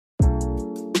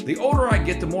The older I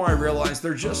get, the more I realize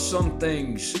there are just some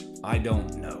things I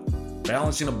don't know.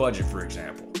 Balancing a budget, for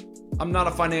example. I'm not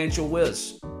a financial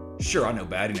whiz. Sure, I know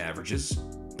batting averages,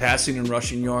 passing and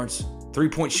rushing yards,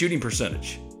 three-point shooting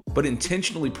percentage. But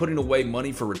intentionally putting away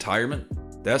money for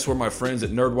retirement? That's where my friends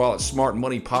at NerdWallet's Smart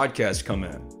Money Podcast come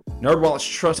in. NerdWallet's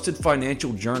trusted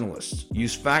financial journalists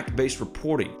use fact-based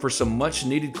reporting for some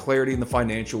much-needed clarity in the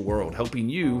financial world, helping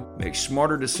you make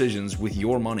smarter decisions with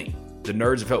your money. The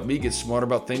nerds have helped me get smarter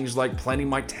about things like planning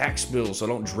my tax bill so I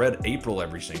don't dread April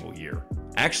every single year.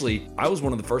 Actually, I was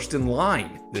one of the first in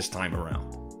line this time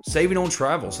around. Saving on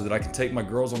travel so that I can take my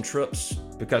girls on trips,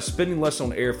 because spending less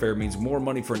on airfare means more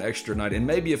money for an extra night and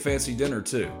maybe a fancy dinner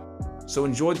too. So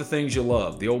enjoy the things you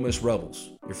love, the Ole Miss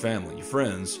Rebels, your family, your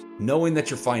friends, knowing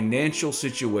that your financial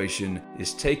situation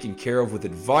is taken care of with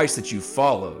advice that you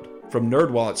followed from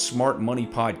NerdWallet's Smart Money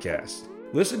Podcast.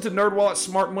 Listen to NerdWallet's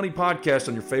Smart Money Podcast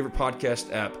on your favorite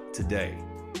podcast app today.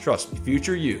 Trust me,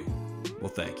 future you will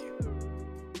thank you.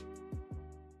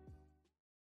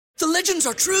 The legends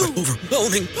are true. But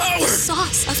overwhelming power! The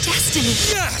sauce of destiny.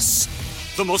 Yes!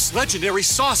 The most legendary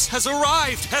sauce has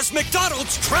arrived as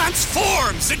McDonald's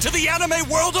transforms into the anime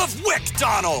world of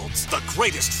WickDonald's. The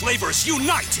greatest flavors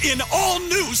unite in all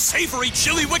new savory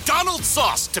chili McDonald's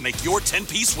sauce to make your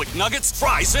 10-piece Wick Nuggets,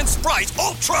 fries, and Sprite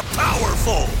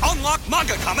ultra-powerful. Unlock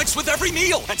manga comics with every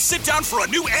meal and sit down for a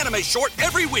new anime short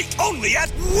every week only at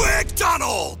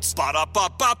WickDonald's.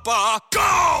 Ba-da-ba-ba-ba,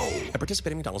 go! At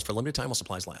participating McDonald's for a limited time while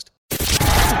supplies last.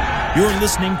 You're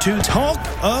listening to Talk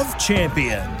of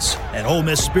Champions, an Ole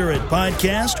Miss Spirit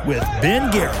podcast with Ben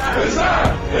Garrett. It's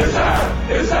time! It's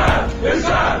time! It's time! It's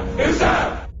time! It's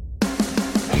time!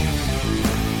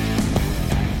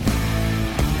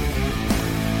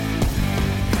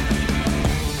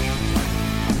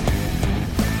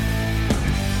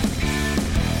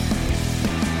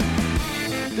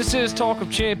 This is Talk of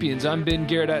Champions. I'm Ben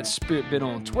Garrett at Spirit Ben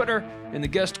on Twitter, and the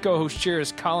guest co-host chair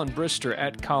is Colin Brister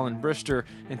at Colin Brister.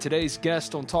 And today's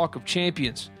guest on Talk of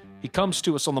Champions, he comes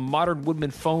to us on the Modern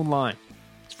Woodman phone line.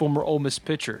 He's former Ole Miss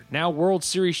pitcher, now World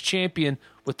Series champion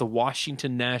with the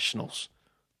Washington Nationals.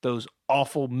 Those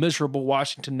awful, miserable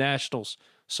Washington Nationals.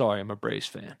 Sorry, I'm a Braves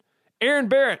fan. Aaron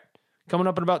Barrett, coming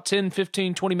up in about 10,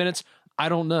 15, 20 minutes. I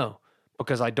don't know,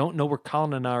 because I don't know where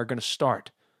Colin and I are going to start.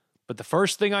 But the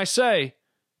first thing I say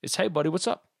is, hey, buddy, what's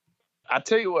up? I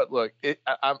tell you what, look,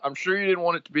 I'm sure you didn't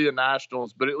want it to be the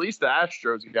Nationals, but at least the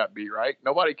Astros got beat, right?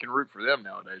 Nobody can root for them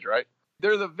nowadays, right?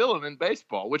 They're the villain in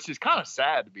baseball, which is kind of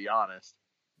sad, to be honest.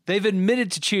 They've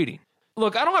admitted to cheating.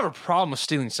 Look, I don't have a problem with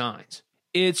stealing signs.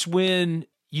 It's when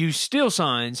you steal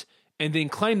signs and then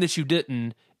claim that you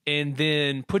didn't and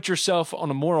then put yourself on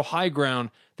a moral high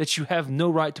ground that you have no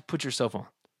right to put yourself on.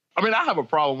 I mean, I have a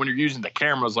problem when you're using the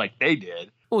cameras like they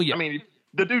did. Well, yeah. I mean,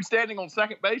 the dude standing on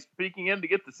second base peeking in to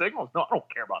get the signals. No, I don't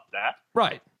care about that.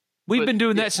 Right. We've been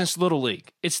doing that since Little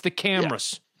League. It's the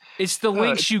cameras. Yeah. It's the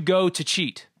links you go to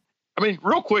cheat. I mean,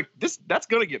 real quick, that's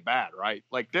going to get bad, right?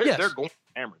 Like, they're going to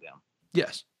hammer them.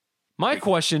 Yes. My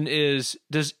question is,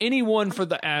 does anyone for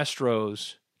the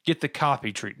Astros get the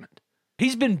copy treatment?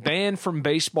 He's been banned from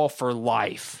baseball for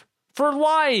life. For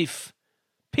life!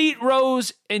 Pete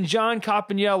Rose and John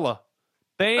Campagnella.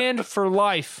 Banned for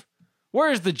life. Where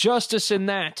is the justice in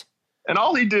that? And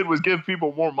all he did was give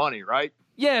people more money, right?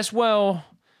 Yes, well,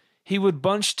 he would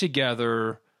bunch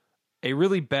together a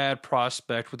really bad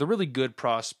prospect with a really good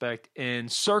prospect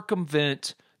and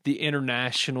circumvent the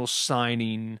international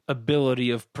signing ability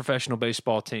of professional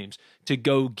baseball teams to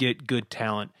go get good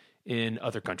talent in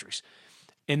other countries.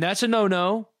 And that's a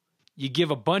no-no. You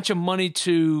give a bunch of money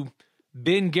to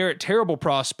Ben Garrett, terrible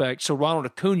prospect, so Ronald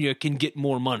Acuna can get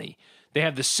more money. They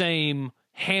have the same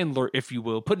handler, if you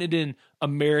will, putting it in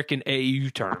American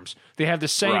AAU terms. They have the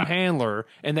same handler,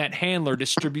 and that handler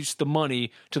distributes the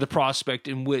money to the prospect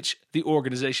in which the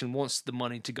organization wants the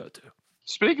money to go to.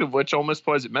 Speaking of which, Ole Miss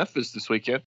plays at Memphis this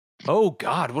weekend. Oh,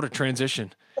 God, what a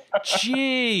transition.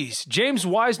 Jeez. James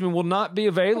Wiseman will not be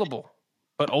available,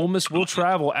 but Ole Miss will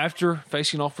travel after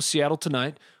facing off with Seattle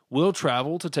tonight, will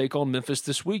travel to take on Memphis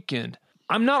this weekend.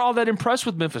 I'm not all that impressed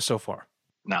with Memphis so far.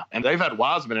 No, and they've had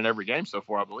Wiseman in every game so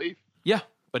far, I believe. Yeah,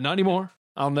 but not anymore.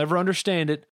 I'll never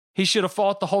understand it. He should have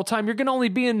fought the whole time. You're going to only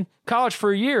be in college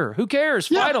for a year. Who cares?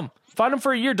 Fight him. Fight him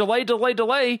for a year.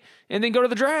 Delay, and then go to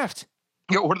the draft.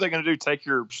 Yeah, what are they going to do? Take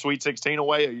your Sweet 16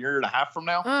 away a year and a half from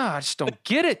now? I just don't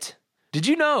get it. Did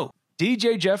you know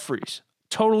DJ Jeffries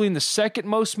totaling the second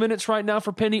most minutes right now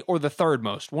for Penny or the third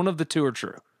most? One of the two are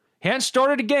true. He hadn't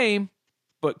started a game,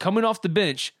 but coming off the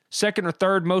bench, second or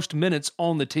third most minutes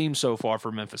on the team so far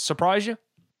for Memphis. Surprise you?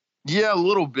 Yeah, a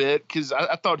little bit, because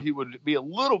I thought he would be a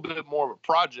little bit more of a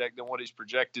project than what he's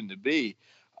projecting to be.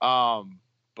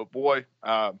 But boy,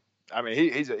 I mean,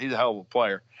 he's a hell of a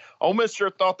player. Ole Miss sure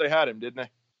thought they had him, didn't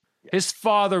they? His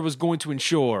father was going to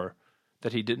ensure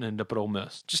that he didn't end up at Ole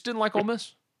Miss. Just didn't like Ole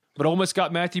Miss. But Ole Miss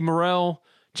got Matthew Morrell.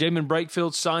 Jamin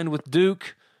Brakefield signed with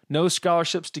Duke. No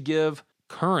scholarships to give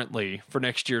currently for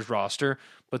next year's roster.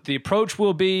 But the approach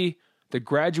will be the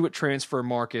graduate transfer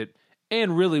market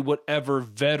and really whatever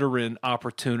veteran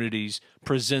opportunities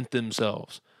present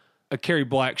themselves. A Kerry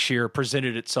Blackshear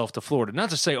presented itself to Florida. Not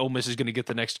to say Ole Miss is going to get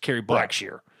the next Kerry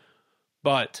Blackshear,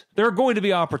 but there are going to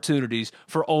be opportunities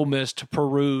for Ole Miss to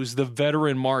peruse the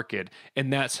veteran market,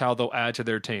 and that's how they'll add to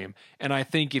their team. And I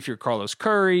think if you're Carlos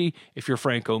Curry, if you're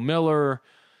Franco Miller,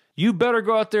 you better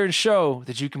go out there and show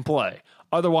that you can play.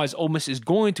 Otherwise, Ole Miss is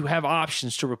going to have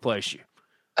options to replace you.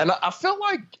 And I feel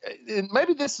like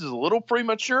maybe this is a little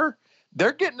premature.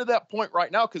 They're getting to that point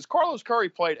right now because Carlos Curry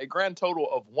played a grand total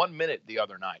of 1 minute the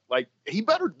other night. Like they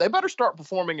better start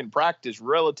performing in practice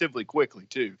relatively quickly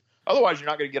too. Otherwise, you're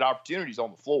not going to get opportunities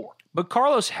on the floor. But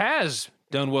Carlos has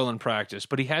done well in practice,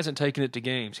 but he hasn't taken it to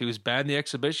games. He was bad in the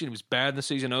exhibition. He was bad in the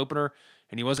season opener,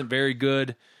 and he wasn't very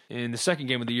good in the second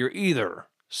game of the year either.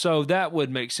 So that would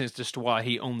make sense as to why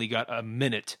he only got a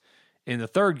minute in the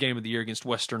third game of the year against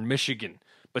Western Michigan.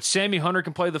 But Sammy Hunter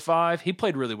can play the 5. He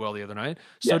played really well the other night.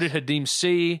 So did Hadim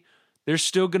C. There's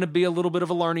still going to be a little bit of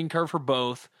a learning curve for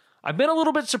both. I've been a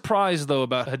little bit surprised, though,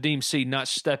 about Hadim C. not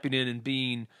stepping in and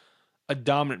being a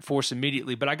dominant force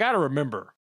immediately. But I got to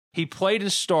remember, he played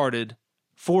and started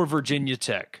for Virginia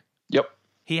Tech. Yep.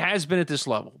 He has been at this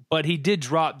level, but he did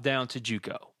drop down to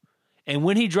JUCO. And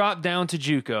when he dropped down to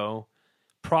JUCO,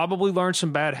 probably learned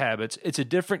some bad habits. It's a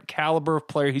different caliber of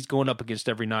player he's going up against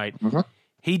every night. Mm-hmm.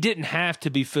 He didn't have to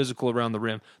be physical around the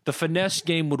rim. The finesse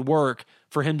game would work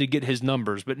for him to get his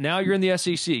numbers. But now you're in the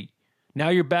SEC. Now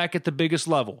you're back at the biggest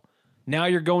level. Now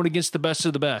you're going against the best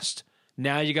of the best.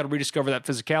 Now you got to rediscover that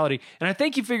physicality. And I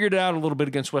think he figured it out a little bit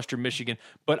against Western Michigan.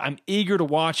 But I'm eager to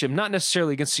watch him, not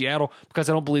necessarily against Seattle, because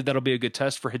I don't believe that'll be a good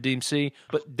test for Hadim C.,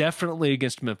 but definitely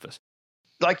against Memphis.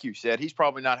 Like you said, he's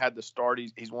probably not had the start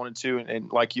he's wanted to,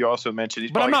 and like you also mentioned,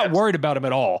 he's. But I'm not worried about him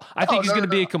at all. I think he's going to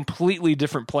be a completely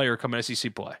different player coming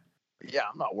SEC play. Yeah,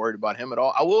 I'm not worried about him at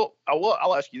all.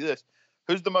 I'll ask you this: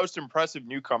 who's the most impressive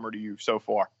newcomer to you so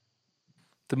far?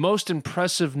 The most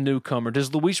impressive newcomer.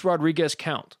 Does Luis Rodriguez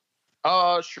count?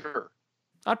 Sure.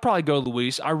 I'd probably go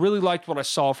Luis. I really liked what I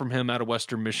saw from him out of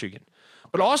Western Michigan.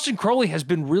 But Austin Crowley has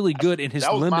been really good in his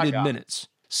limited minutes.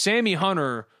 Sammy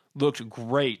Hunter looked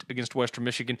great against Western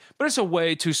Michigan, but it's a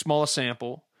way too small a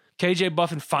sample. KJ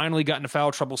Buffin finally got into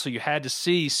foul trouble, so you had to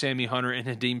see Sammy Hunter and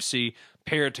Hadim C.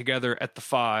 pair it together at the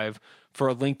 5 for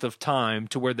a length of time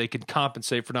to where they could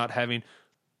compensate for not having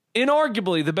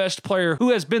inarguably the best player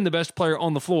who has been the best player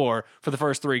on the floor for the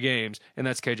first 3 games, and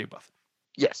that's KJ Buffin.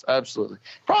 Yes, absolutely.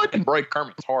 Probably didn't break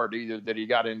Kermit's heart either that he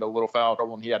got into a little foul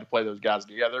trouble and he had to play those guys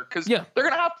together because they're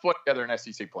going to have to play together in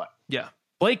SEC play. Yeah.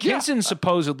 Blake Hinson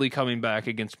supposedly coming back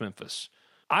against Memphis.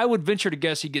 I would venture to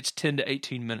guess he gets 10 to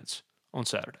 18 minutes on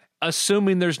Saturday,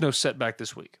 assuming there's no setback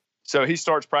this week. So he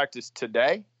starts practice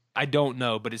today? I don't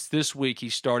know, but it's this week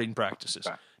he's starting practices.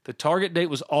 Okay. The target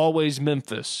date was always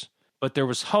Memphis, but there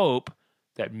was hope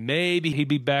that maybe he'd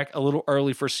be back a little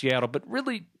early for Seattle. But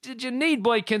really, did you need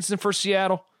Blake Hinson for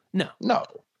Seattle? No.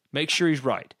 Make sure he's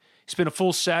right. He spent a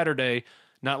full Saturday,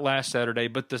 not last Saturday,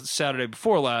 but the Saturday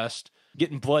before last,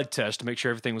 getting blood tests to make sure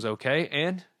everything was okay,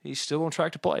 and he's still on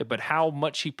track to play. But how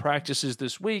much he practices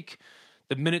this week,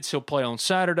 the minutes he'll play on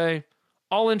Saturday,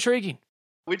 all intriguing.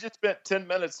 We just spent 10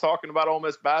 minutes talking about Ole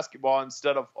Miss basketball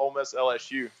instead of Ole Miss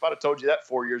LSU. If I'd have told you that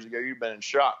 4 years ago, you'd been in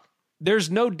shock.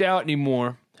 There's no doubt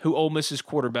anymore who Ole Miss's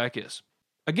quarterback is.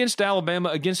 Against Alabama,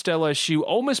 against LSU,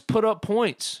 Ole Miss put up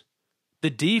points. The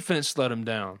defense let him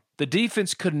down. The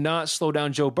defense could not slow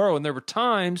down Joe Burrow, and there were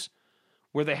times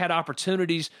where they had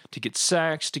opportunities to get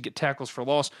sacks, to get tackles for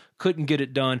loss, couldn't get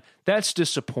it done. That's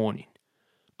disappointing.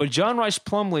 But John Rice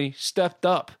Plumlee stepped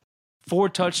up. 4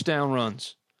 touchdown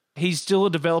runs. He's still a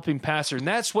developing passer, and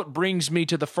that's what brings me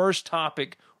to the first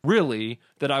topic, really,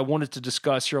 that I wanted to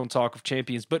discuss here on Talk of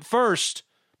Champions. But first,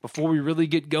 before we really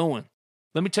get going,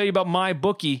 let me tell you about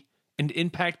MyBookie and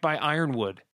Impact by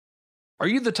Ironwood. Are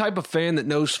you the type of fan that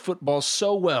knows football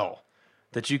so well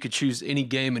that you could choose any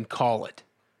game and call it?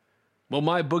 Well,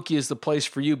 MyBookie is the place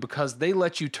for you because they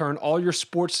let you turn all your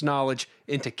sports knowledge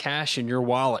into cash in your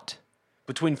wallet.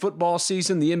 Between football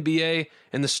season, the NBA,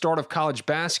 and the start of college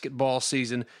basketball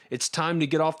season, it's time to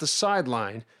get off the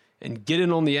sideline and get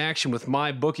in on the action with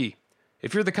MyBookie.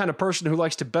 If you're the kind of person who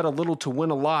likes to bet a little to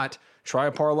win a lot, try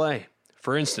a parlay.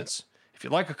 For instance, if you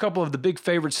like a couple of the big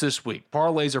favorites this week,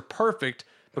 parlays are perfect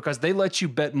because they let you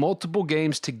bet multiple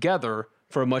games together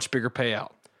for a much bigger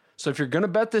payout. So if you're going to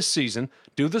bet this season,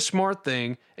 do the smart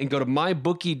thing and go to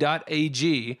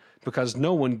mybookie.ag because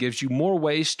no one gives you more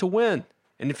ways to win.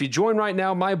 And if you join right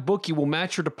now, MyBookie will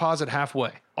match your deposit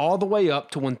halfway, all the way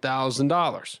up to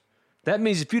 $1,000. That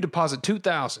means if you deposit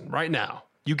 $2,000 right now,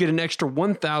 you get an extra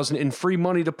 $1,000 in free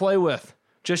money to play with.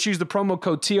 Just use the promo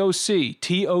code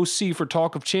TOC for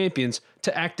Talk of Champions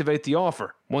to activate the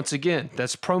offer. Once again,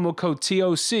 that's promo code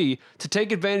TOC to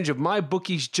take advantage of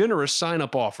MyBookie's generous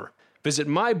sign-up offer. Visit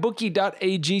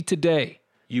mybookie.ag today.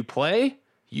 You play,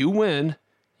 you win,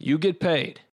 you get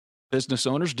paid. Business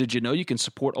owners, did you know you can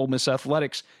support Ole Miss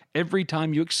Athletics every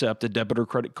time you accept a debit or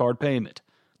credit card payment?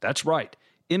 That's right.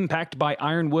 Impact by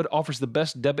Ironwood offers the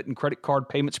best debit and credit card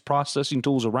payments processing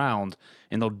tools around,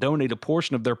 and they'll donate a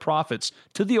portion of their profits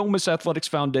to the Ole Miss Athletics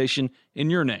Foundation in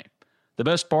your name. The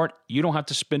best part, you don't have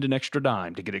to spend an extra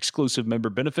dime to get exclusive member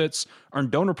benefits, earn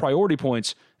donor priority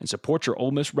points, and support your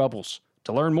Ole Miss Rebels.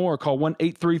 To learn more, call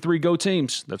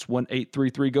 1-833-GO-TEAMS. That's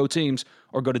 1-833-GO-TEAMS,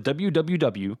 or go to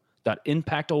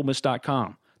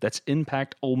www.impactolemiss.com. That's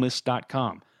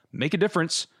impactolemiss.com. Make a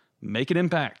difference. Make an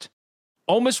impact.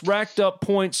 Ole Miss racked up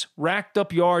points, racked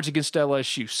up yards against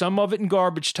LSU, some of it in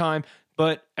garbage time,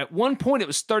 but at one point it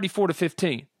was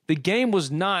 34-15. The game was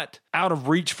not out of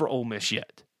reach for Ole Miss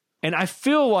yet. And I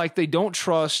feel like they don't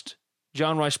trust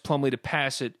John Rice Plumlee to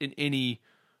pass it in any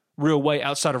real way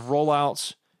outside of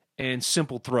rollouts and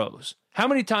simple throws. How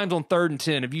many times on 3rd and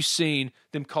 10 have you seen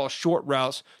them call short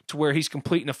routes to where he's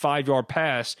completing a 5-yard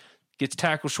pass, gets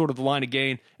tackled short of the line of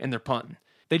gain, and they're punting?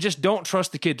 They just don't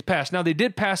trust the kid to pass. Now, they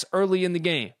did pass early in the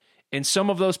game, and some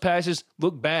of those passes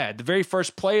look bad. The very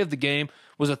first play of the game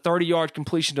was a 30-yard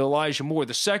completion to Elijah Moore.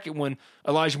 The second one,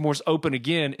 Elijah Moore's open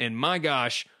again, and my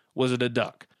gosh, was it a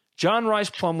duck. John Rice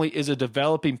Plumlee is a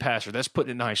developing passer. That's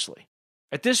putting it nicely.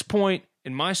 At this point,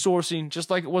 in my sourcing, just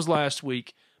like it was last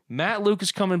week, Matt Luke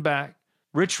is coming back.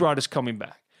 Rich Rod is coming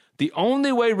back. The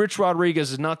only way Rich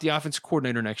Rodriguez is not the offensive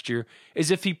coordinator next year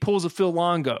is if he pulls a Phil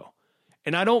Longo.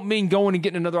 And I don't mean going and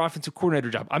getting another offensive coordinator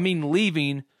job. I mean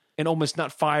leaving and Ole Miss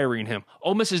not firing him.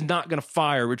 Ole Miss is not going to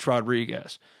fire Rich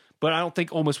Rodriguez. But I don't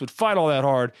think Ole Miss would fight all that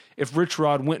hard if Rich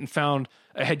Rod went and found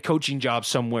a head coaching job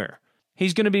somewhere.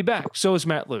 He's going to be back. So is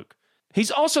Matt Luke.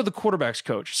 He's also the quarterback's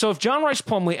coach. So if John Rice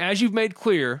Plumlee, as you've made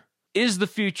clear, is the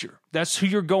future, that's who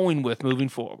you're going with moving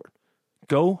forward.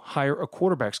 Go hire a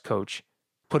quarterback's coach.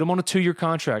 Put him on a 2-year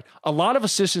contract. A lot of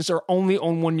assistants are only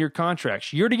on 1-year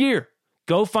contracts, year to year.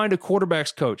 Go find a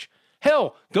quarterback's coach.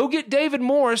 Hell, go get David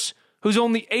Morris, who's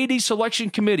on the AD selection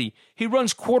committee. He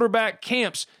runs quarterback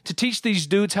camps to teach these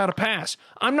dudes how to pass.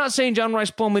 I'm not saying John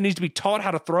Rice Plumlee needs to be taught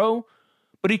how to throw,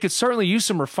 but he could certainly use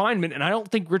some refinement, and I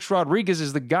don't think Rich Rodriguez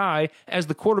is the guy as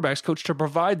the quarterback's coach to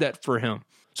provide that for him.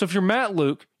 So if you're Matt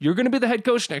Luke, you're going to be the head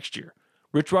coach next year.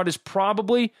 Rich Rod is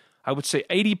probably, I would say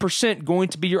 80% going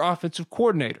to be your offensive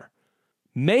coordinator.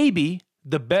 Maybe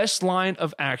the best line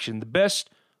of action, the best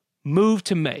move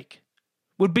to make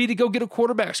would be to go get a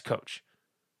quarterback's coach.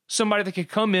 Somebody that could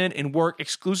come in and work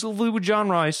exclusively with John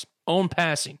Rice on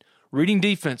passing, reading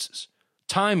defenses,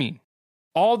 timing,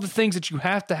 all the things that you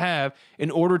have to have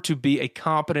in order to be a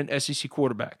competent SEC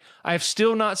quarterback. I have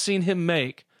still not seen him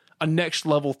make a next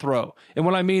level throw. And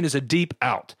what I mean is a deep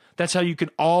out. That's how you can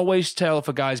always tell if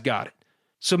a guy's got it.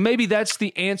 So maybe that's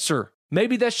the answer.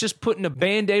 Maybe that's just putting a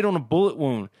Band-Aid on a bullet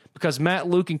wound because Matt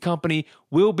Luke and company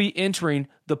will be entering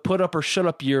the put up or shut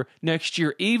up year next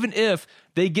year, even if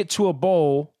they get to a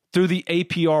bowl through the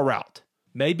APR route.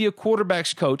 Maybe a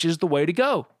quarterback's coach is the way to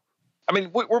go. I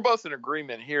mean, we're both in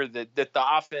agreement here that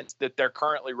the offense that they're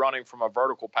currently running from a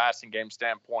vertical passing game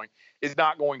standpoint is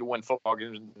not going to win football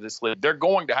games in this league. They're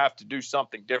going to have to do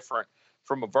something different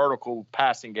from a vertical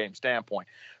passing game standpoint.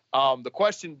 The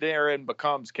question therein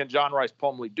becomes, can John Rice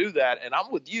Plumlee do that? And I'm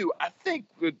with you. I think,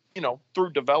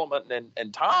 through development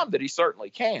and time that he certainly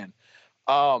can.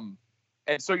 And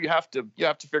so you have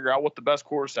to figure out what the best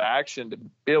course of action to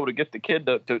be able to get the kid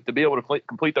to be able to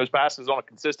complete those passes on a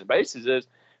consistent basis is.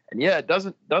 And yeah,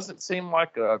 it doesn't seem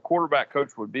like a quarterback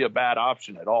coach would be a bad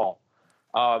option at all.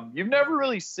 You've never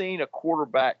really seen a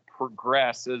quarterback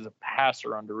progress as a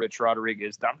passer under Rich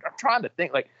Rodriguez. I'm trying to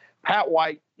think, like Pat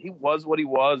White, he was what he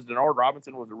was. Denard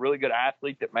Robinson was a really good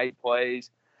athlete that made plays.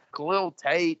 Khalil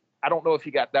Tate, I don't know if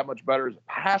he got that much better as a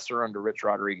passer under Rich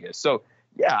Rodriguez. So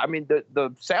yeah, I mean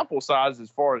the sample size as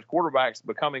far as quarterbacks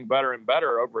becoming better and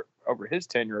better over his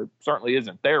tenure certainly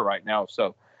isn't there right now.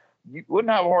 So you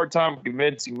wouldn't have a hard time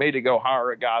convincing me to go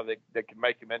hire a guy that can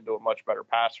make him into a much better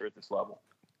passer at this level.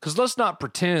 Because let's not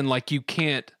pretend like you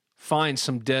can't find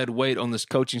some dead weight on this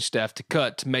coaching staff to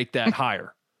cut to make that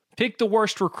hire. Pick the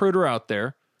worst recruiter out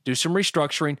there, do some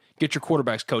restructuring, get your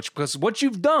quarterbacks coach. Because what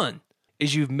you've done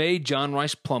is you've made John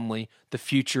Rice Plumlee the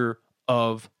future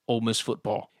of Ole Miss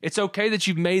football. It's okay that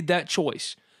you've made that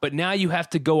choice, but now you have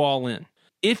to go all in.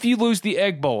 If you lose the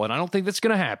Egg Bowl, and I don't think that's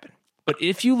going to happen, but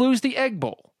if you lose the Egg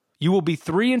Bowl, you will be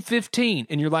 3-15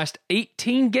 in your last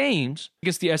 18 games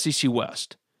against the SEC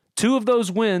West. 2 of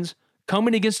those wins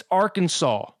coming against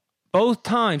Arkansas. Both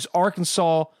times,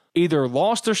 Arkansas either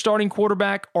lost their starting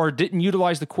quarterback or didn't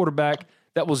utilize the quarterback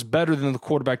that was better than the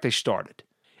quarterback they started.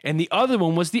 And the other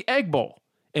one was the Egg Bowl.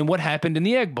 And what happened in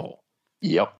the Egg Bowl?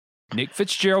 Yep. Nick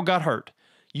Fitzgerald got hurt.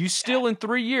 You still, in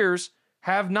 3 years,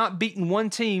 have not beaten one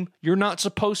team you're not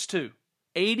supposed to.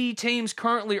 80 teams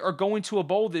currently are going to a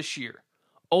bowl this year.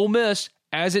 Ole Miss,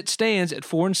 as it stands at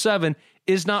 4-7,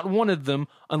 is not one of them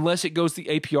unless it goes the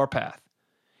APR path.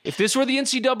 If this were the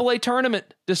NCAA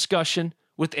tournament discussion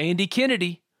with Andy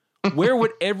Kennedy, where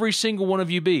would every single one of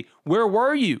you be? Where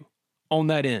were you on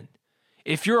that end?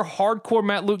 If you're a hardcore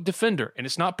Matt Luke defender, and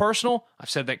it's not personal, I've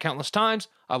said that countless times,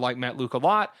 I like Matt Luke a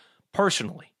lot,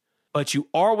 personally, but you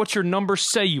are what your numbers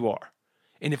say you are.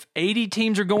 And if 80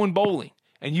 teams are going bowling,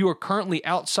 and you are currently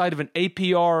outside of an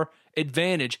APR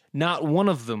advantage, not one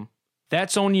of them,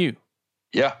 that's on you.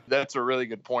 Yeah, that's a really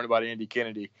good point about Andy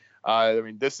Kennedy. I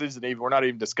mean, we're not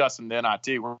even discussing the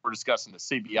NIT. We're discussing the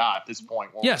CBI at this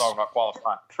point when we're talking about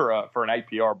qualifying for an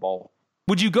APR bowl.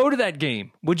 Would you go to that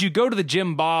game? Would you go to the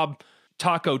Jim Bob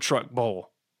Taco Truck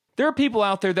Bowl? There are people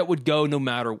out there that would go no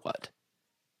matter what.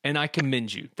 And I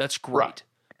commend you. That's great. Right.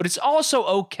 But it's also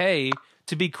okay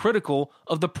to be critical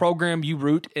of the program you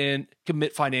root and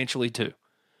commit financially to.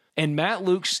 And Matt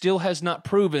Luke still has not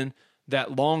proven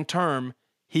that long-term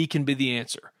he can be the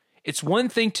answer. It's one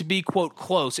thing to be, quote,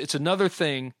 close. It's another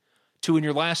thing to, in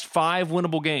your last 5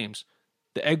 winnable games,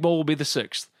 the Egg Bowl will be the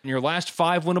 6th. In your last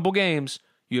 5 winnable games,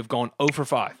 you have gone 0 for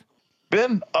 5.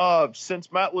 Ben,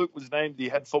 since Matt Luke was named the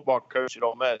head football coach at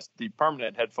Ole Miss, the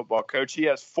permanent head football coach, he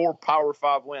has 4 Power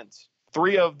 5 wins.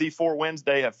 3 of the 4 wins,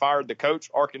 they have fired the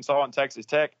coach, Arkansas and Texas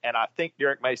Tech, and I think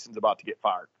Derek Mason's about to get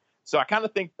fired. So I kind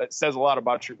of think that says a lot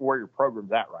about where your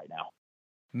program's at right now.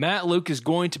 Matt Luke is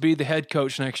going to be the head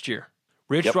coach next year.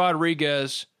 Rich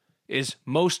Rodriguez is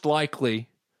most likely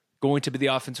going to be the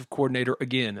offensive coordinator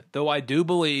again, though I do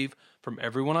believe from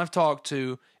everyone I've talked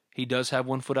to, he does have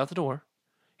one foot out the door.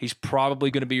 He's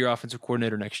probably going to be your offensive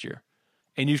coordinator next year.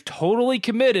 And you've totally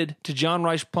committed to John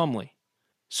Rice Plumlee.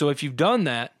 So if you've done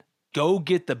that, go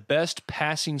get the best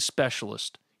passing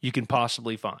specialist you can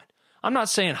possibly find. I'm not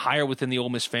saying hire within the Ole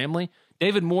Miss family.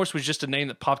 David Morse was just a name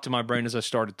that popped in my brain as I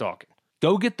started talking.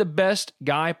 Go get the best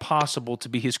guy possible to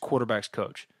be his quarterback's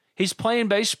coach. He's playing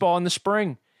baseball in the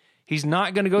spring. He's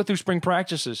not going to go through spring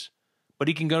practices, but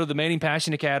he can go to the Manning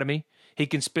Passing Academy. He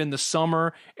can spend the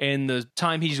summer and the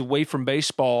time he's away from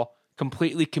baseball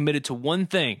completely committed to one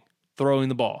thing, throwing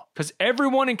the ball. Because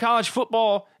everyone in college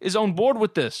football is on board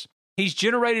with this. He's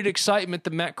generated excitement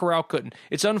that Matt Corral couldn't.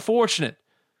 It's unfortunate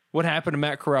what happened to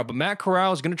Matt Corral, but Matt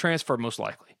Corral is going to transfer most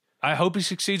likely. I hope he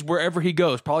succeeds wherever he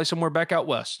goes, probably somewhere back out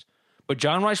west. But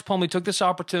John Rice Plumlee took this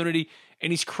opportunity,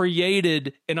 and he's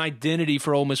created an identity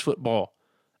for Ole Miss football,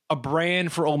 a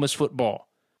brand for Ole Miss football.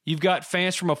 You've got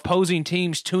fans from opposing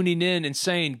teams tuning in and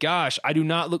saying, gosh, I do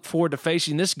not look forward to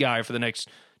facing this guy for the next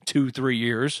 2-3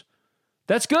 years.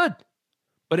 That's good.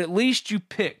 But at least you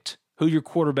picked who your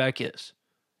quarterback is.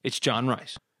 It's John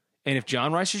Rice. And if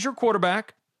John Rice is your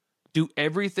quarterback, do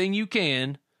everything you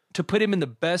can to put him in the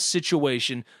best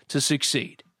situation to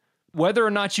succeed. Whether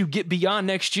or not you get beyond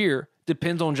next year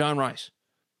depends on John Rice.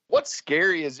 What's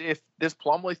scary is if this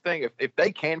Plumlee thing, if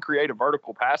they can create a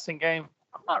vertical passing game,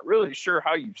 I'm not really sure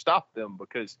how you stop them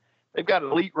because they've got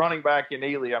an elite running back in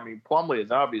Ely. I mean, Plumlee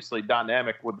is obviously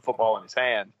dynamic with the football in his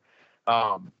hand.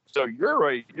 So you're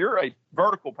a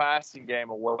vertical passing game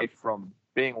away from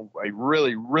being a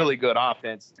really, really good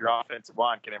offense. Your offensive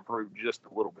line can improve just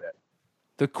a little bit.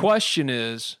 The question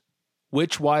is,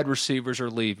 which wide receivers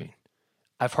are leaving?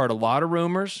 I've heard a lot of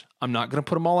rumors. I'm not going to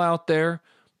put them all out there,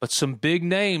 but some big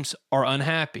names are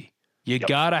unhappy. You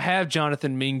got to have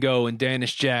Jonathan Mingo and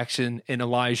Dennis Jackson and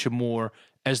Elijah Moore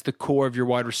as the core of your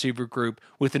wide receiver group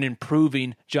with an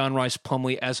improving John Rice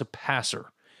Plumlee as a passer.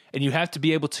 And you have to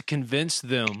be able to convince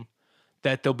them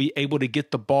that they'll be able to get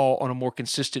the ball on a more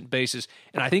consistent basis.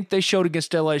 And I think they showed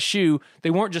against LSU, they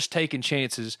weren't just taking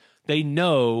chances. They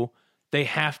know they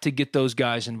have to get those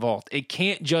guys involved. It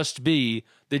can't just be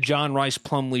the John Rice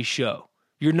Plumlee show.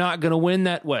 You're not going to win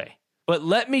that way. But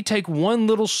let me take one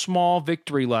little small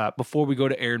victory lap before we go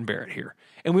to Aaron Barrett here.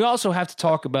 And we also have to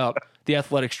talk about the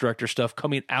athletics director stuff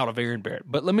coming out of Aaron Barrett.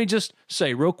 But let me just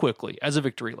say real quickly as a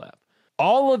victory lap.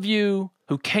 All of you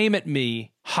who came at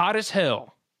me hot as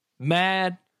hell,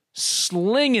 mad,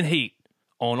 slinging heat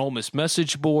on Ole Miss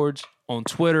message boards, on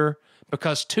Twitter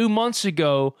because 2 months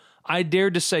ago, I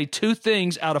dared to say 2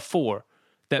 things out of 4.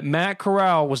 That Matt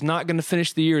Corral was not going to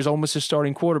finish the year as Ole Miss's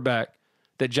starting quarterback,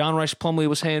 that John Rice Plumlee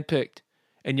was handpicked,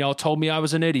 and y'all told me I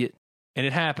was an idiot, and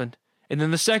it happened. And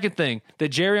then the second thing,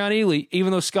 that Jerrion Ealy,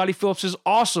 even though Scotty Phillips is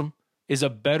awesome, is a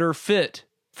better fit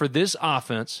for this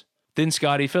offense than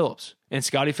Scotty Phillips. And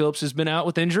Scotty Phillips has been out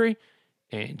with injury,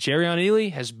 and Jerrion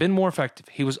Ealy has been more effective.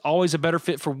 He was always a better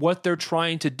fit for what they're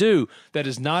trying to do. That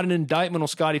is not an indictment on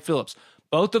Scotty Phillips.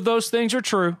 Both of those things are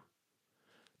true.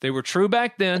 They were true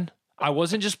back then. I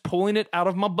wasn't just pulling it out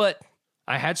of my butt.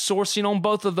 I had sourcing on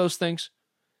both of those things,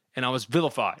 and I was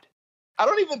vilified. I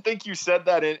don't even think you said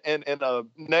that in a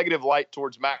negative light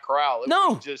towards Matt Corral. It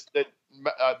was just that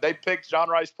they picked John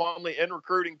Rice Plumlee in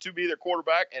recruiting to be their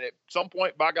quarterback, and at some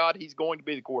point, by God, he's going to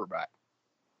be the quarterback.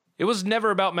 It was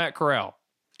never about Matt Corral.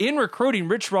 In recruiting,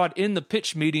 Rich Rod in the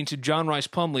pitch meeting to John Rice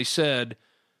Plumlee said,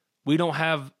 "We don't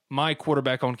have my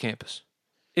quarterback on campus."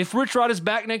 If Rich Rod is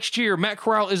back next year, Matt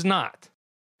Corral is not.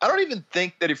 I don't even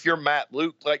think that if you're Matt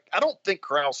Luke, I don't think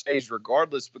Corral stays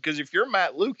regardless, because if you're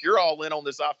Matt Luke, you're all in on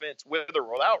this offense with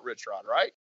or without Rich Rod,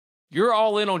 right? You're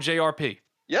all in on JRP.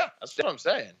 Yeah, that's what I'm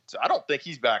saying. So I don't think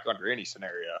he's back under any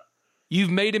scenario. You've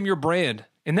made him your brand,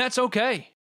 and that's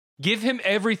okay. Give him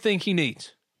everything he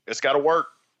needs. It's got to work.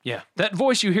 Yeah. That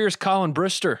voice you hear is Colin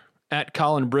Brister, at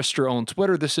Colin Brister on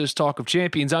Twitter. This is Talk of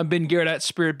Champions. I'm Ben Garrett, at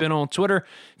Spirit Ben on Twitter.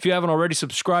 If you haven't already,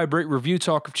 subscribe, rate, review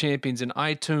Talk of Champions in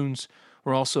iTunes.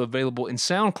 We're also available in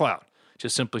SoundCloud.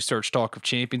 Just simply search Talk of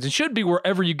Champions. It should be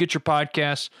wherever you get your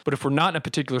podcasts. But if we're not in a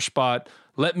particular spot,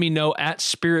 let me know at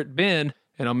Spirit Ben,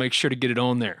 and I'll make sure to get it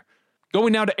on there.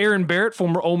 Going now to Aaron Barrett,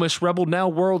 former Ole Miss Rebel, now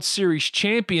World Series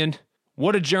champion.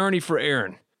 What a journey for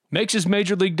Aaron. Makes his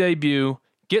Major League debut,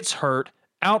 gets hurt,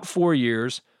 out 4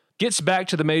 years, gets back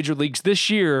to the Major Leagues this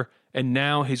year, and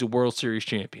now he's a World Series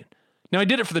champion. Now, he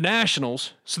did it for the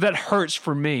Nationals, so that hurts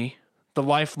for me, the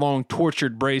lifelong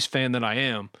tortured Braves fan that I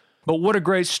am. But what a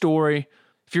great story.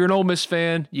 If you're an Ole Miss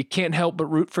fan, you can't help but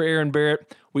root for Aaron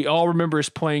Barrett. We all remember his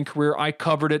playing career. I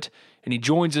covered it, and he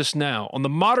joins us now on the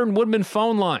Modern Woodman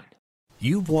phone line.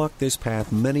 You've walked this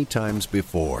path many times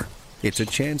before. It's a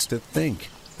chance to think,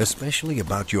 especially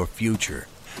about your future.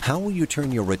 How will you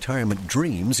turn your retirement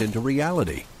dreams into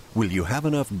reality? Will you have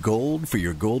enough gold for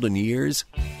your golden years?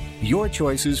 Your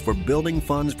choices for building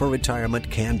funds for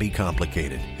retirement can be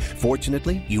complicated.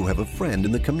 Fortunately, you have a friend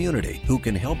in the community who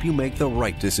can help you make the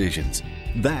right decisions.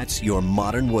 That's your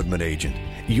Modern Woodman agent.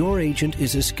 Your agent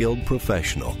is a skilled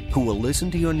professional who will listen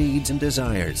to your needs and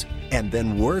desires and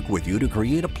then work with you to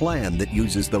create a plan that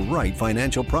uses the right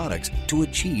financial products to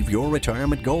achieve your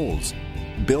retirement goals.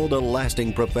 Build a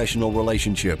lasting professional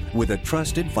relationship with a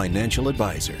trusted financial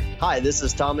advisor. Hi, this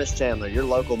is Thomas Chandler, your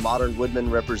local Modern Woodman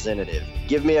representative.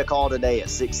 Give me a call today at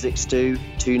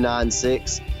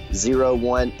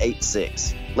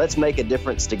 662-296-0186. Let's make a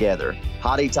difference together.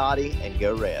 Hotty toddy and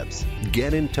go Rebs.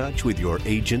 Get in touch with your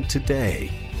agent today.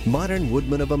 Modern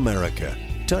Woodman of America.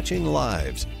 Touching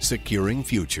lives, securing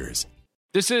futures.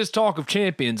 This is Talk of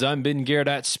Champions. I'm Ben Garrett,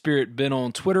 at Spirit Ben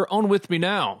on Twitter. On with me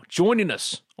now, joining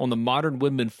us on the Modern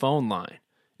Woodman phone line,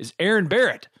 is Aaron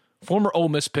Barrett, former Ole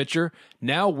Miss pitcher,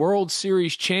 now World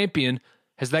Series champion.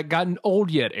 Has that gotten old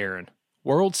yet, Aaron?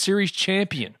 World Series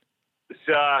champion. It's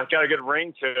got a good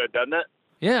ring to it, doesn't it?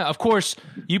 Yeah, of course.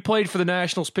 You played for the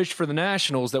Nationals, pitched for the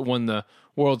Nationals that won the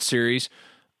World Series.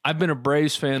 I've been a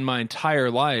Braves fan my entire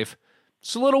life.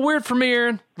 It's a little weird for me,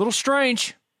 Aaron. A little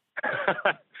strange.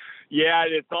 Yeah,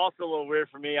 it's also a little weird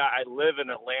for me. I live in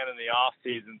Atlanta in the off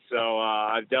season, so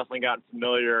I've definitely gotten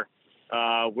familiar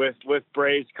with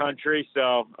Braves country.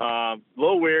 So a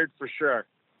little weird for sure.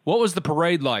 What was the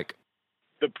parade like?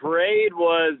 The parade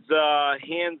was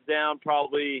hands down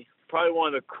probably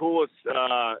one of the coolest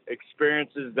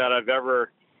experiences that I've ever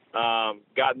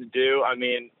gotten to do. I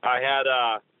mean, I had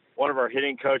one of our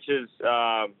hitting coaches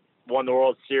won the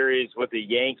World Series with the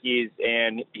Yankees,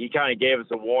 and he kind of gave us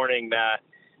a warning that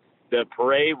the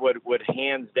parade would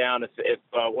hands down, if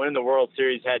winning the World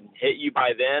Series hadn't hit you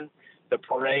by then, the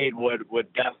parade would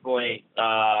definitely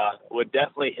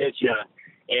hit you.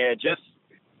 And just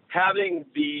having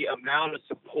the amount of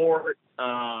support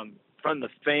from the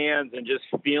fans and just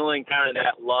feeling kind of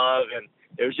that love, and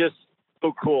it was just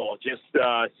so cool. Just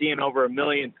seeing over 1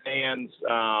 million fans,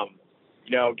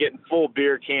 getting full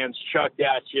beer cans chucked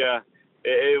at you.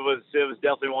 It was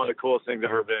definitely one of the coolest things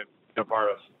I've ever been a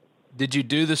part of. Did you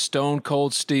do the Stone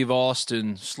Cold Steve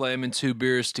Austin slamming 2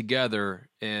 beers together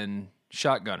and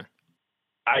shotgunning?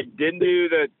 I didn't do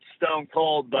the Stone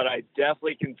Cold, but I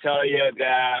definitely can tell you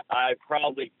that I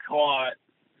probably caught,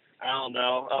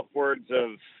 upwards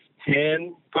of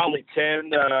 10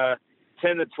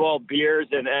 10 to 12 beers,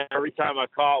 and every time I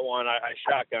caught one, I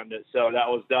shotgunned it. So that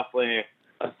was definitely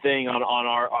a thing on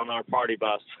our party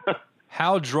bus.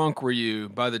 How drunk were you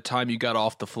by the time you got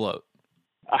off the float?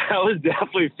 I was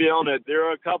definitely feeling it. There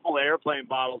were a couple of airplane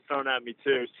bottles thrown at me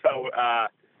too, so I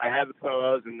had to throw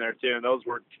those in there too, and those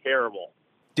were terrible.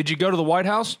 Did you go to the White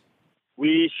House?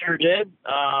 We sure did,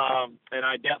 and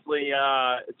I definitely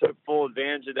took full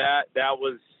advantage of that. That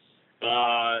was,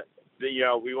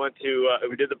 we went to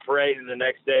we did the parade, and the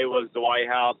next day was the White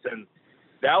House, and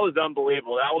that was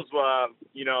unbelievable. That was,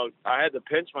 I had to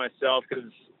pinch myself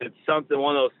because it's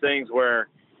one of those things where,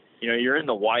 you're in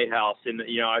the White House, and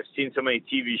I've seen so many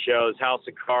TV shows, House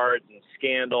of Cards and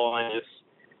Scandal, and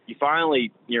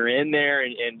you're in there,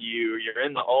 and you're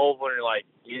in the Oval, and you're like,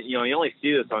 you only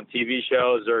see this on TV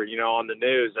shows or on the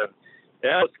news, and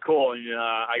that was cool. And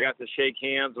I got to shake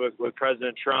hands with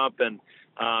President Trump, and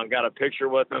got a picture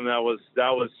with him. That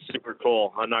was super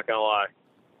cool. I'm not gonna lie.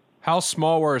 How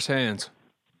small were his hands?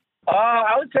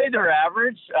 I would say they're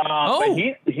average. But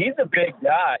he's a big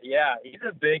guy. Yeah, he's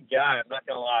a big guy. I'm not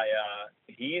gonna lie.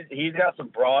 He's got some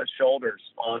broad shoulders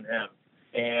on him,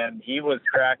 and he was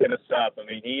cracking us up. I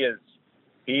mean, he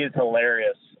is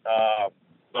hilarious.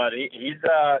 But he's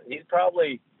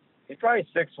probably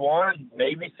 6'1",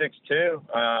 maybe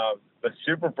 6'2", but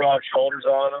super broad shoulders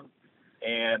on him.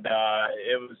 And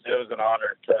it was an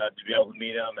honor to be able to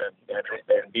meet him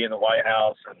and be in the White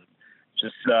House, and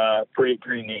just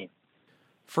pretty neat.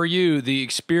 For you, the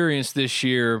experience this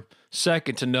year,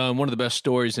 second to none, one of the best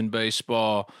stories in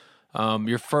baseball.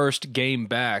 Your first game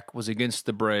back was against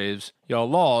the Braves. Y'all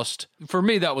lost. For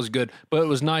me, that was good, but it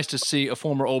was nice to see a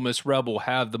former Ole Miss Rebel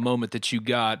have the moment that you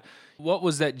got. What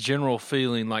was that general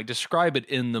feeling like? Describe it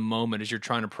in the moment as you're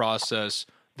trying to process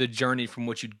the journey from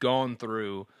what you'd gone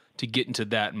through to get into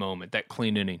that moment, that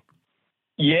clean inning.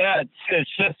 Yeah, it's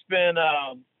just been,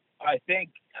 I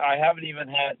think I haven't even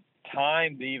had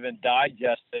time to even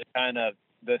digest it, kind of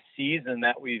the season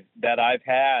that I've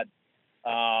had.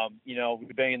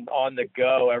 We've been on the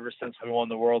go ever since we won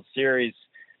the World Series.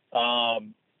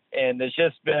 And it's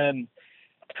just been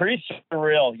pretty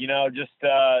surreal, just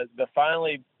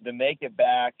finally to make it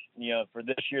back, for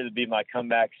this year to be my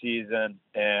comeback season,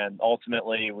 and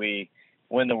ultimately we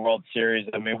win the World Series.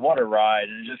 I mean, what a ride.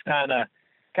 And it just kind of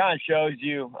shows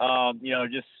you,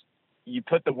 just you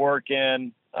put the work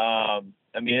in.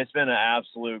 I mean, it's been an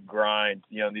absolute grind,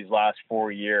 these last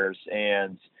 4 years,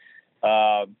 and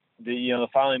to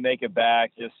finally make it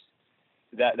back, just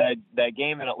that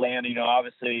game in Atlanta,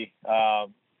 obviously,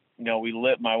 we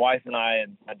live, my wife and I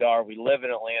and my daughter, we live in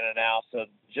Atlanta now. So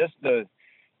just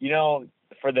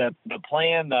for the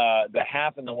plan, the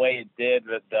happen the way it did,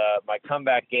 my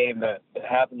comeback game, that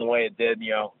happened the way it did,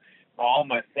 all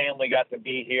my family got to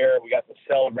be here. We got to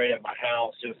celebrate at my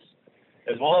house. Just,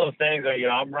 it's one of those things that,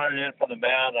 I'm running in from the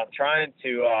mound. I'm trying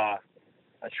to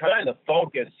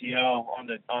focus, on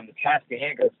the task at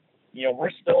hand, because,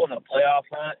 we're still in a playoff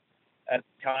hunt at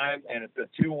the time, and it's a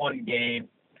 2-1 game,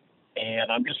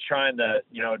 and I'm just trying to,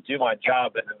 do my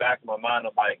job. But in the back of my mind,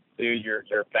 I'm like, dude, you're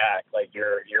back. Like,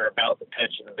 you're about to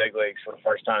pitch in the big leagues for the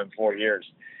first time in 4 years.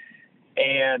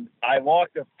 And I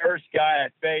walked the first guy I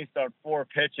faced on 4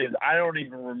 pitches. I don't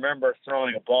even remember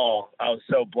throwing a ball. I was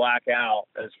so black out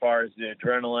as far as the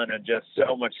adrenaline and just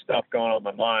so much stuff going on in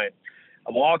my mind.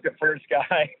 I walked the first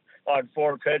guy on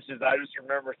 4 pitches. I just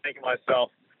remember thinking to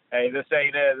myself, hey, this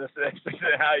ain't it. This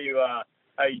isn't how you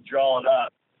draw it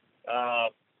up.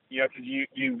 Because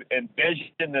you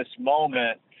envision this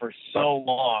moment for so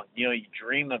long. You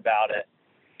dream about it.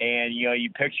 And, you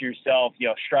picture yourself,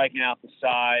 striking out the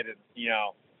side and,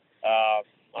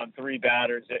 on 3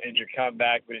 batters in your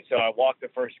comeback. But so I walked the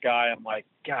first guy. I'm like,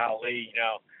 golly,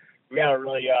 we got to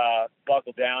really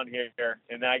buckle down here.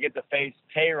 And then I get to face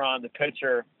Tehran, the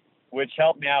pitcher, which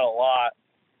helped me out a lot.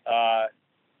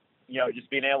 Just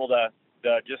being able to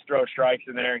just throw strikes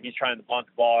in there, and he's trying to bunt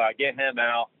the ball. I get him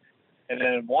out. And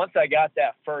then once I got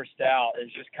that first out,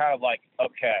 it's just kind of like,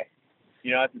 okay.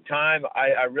 At the time,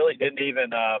 I really didn't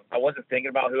even I wasn't thinking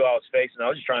about who I was facing. I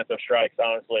was just trying to throw strikes,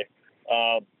 honestly.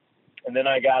 And then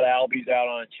I got Albies out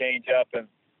on a changeup, and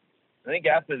I think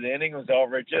after the inning was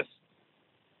over, it just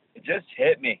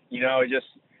hit me.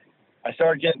 I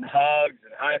started getting hugs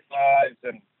and high fives,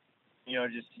 and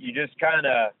you just kind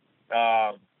of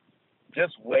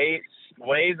just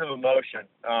waves of emotion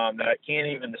that I can't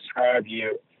even describe to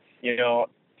you.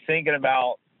 Thinking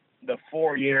about the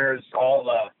 4 years, all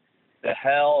the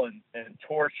hell and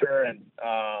torture and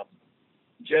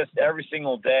just every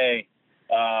single day,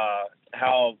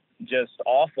 how just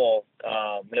awful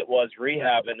it was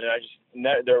rehabbing. And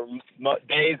there were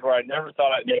days where I never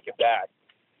thought I'd make it back.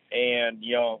 And,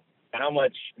 how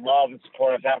much love and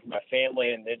support I've had from my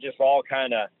family, and it just all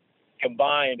kind of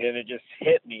combined, and it just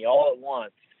hit me all at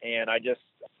once. And I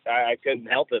couldn't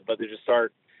help it but to just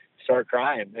start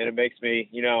crying. And it makes me,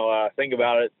 think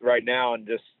about it right now, and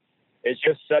it's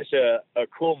just such a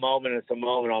cool moment. It's a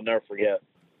moment I'll never forget.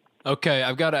 Okay,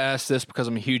 I've got to ask this because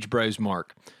I'm a huge Braves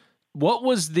mark. What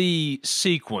was the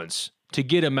sequence to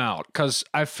get him out? Because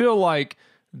I feel like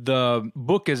the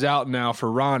book is out now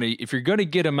for Ronnie. If you're going to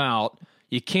get him out,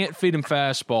 you can't feed him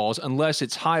fastballs unless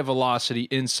it's high velocity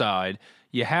inside.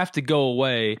 You have to go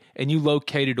away, and you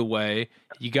located away.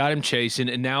 You got him chasing,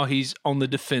 and now he's on the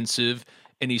defensive,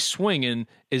 and he's swinging.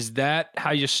 Is that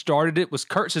how you started it? Was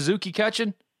Kurt Suzuki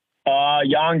catching?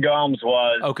 Jan Gomes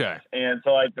was. Okay. And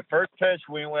so, the first pitch,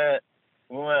 we went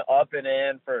up and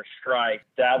in for a strike,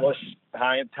 established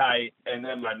high and tight. And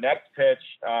then my next pitch,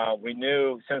 we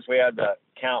knew, since we had the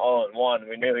count 0-1,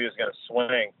 we knew he was going to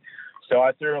swing. So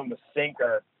I threw him a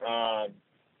sinker, and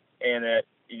it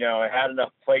had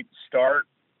enough plate to start,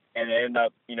 and it ended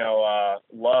up,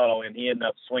 low, and he ended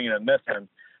up swinging and missing.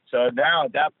 So now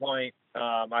at that point,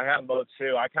 I have mode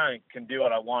 2. I kind of can do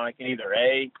what I want. I can either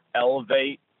A,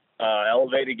 elevate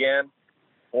again,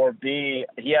 or B,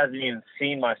 he hasn't even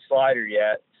seen my slider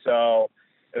yet. So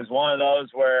it was one of those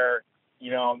where,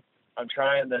 I'm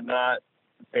trying to not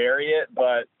bury it,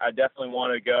 but I definitely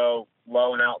want to go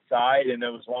low and outside. And it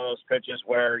was one of those pitches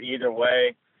where either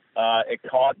way, it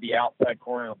caught the outside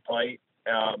corner of the plate,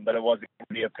 but it wasn't going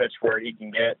to be a pitch where he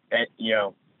can get,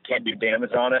 can't do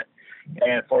damage on it.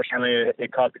 And fortunately,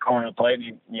 it caught the corner of the plate, and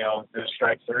it was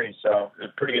strike 3. So it was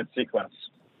a pretty good sequence.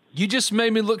 You just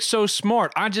made me look so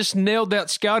smart. I just nailed that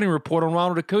scouting report on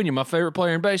Ronald Acuna, my favorite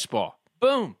player in baseball.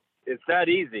 Boom. It's that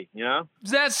easy,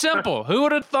 It's that simple. Who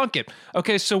would have thunk it?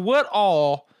 Okay, so what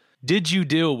all did you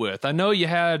deal with? I know you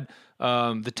had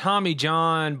the Tommy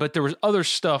John, but there was other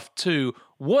stuff too.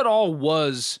 What all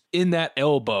was in that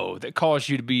elbow that caused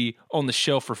you to be on the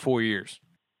shelf for 4 years?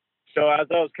 So as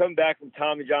I was coming back from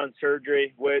Tommy John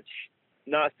surgery, which,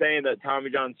 not saying that Tommy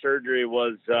John surgery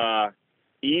was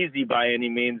easy by any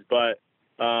means, but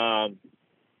my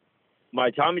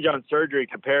Tommy John surgery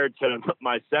compared to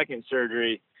my second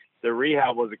surgery, the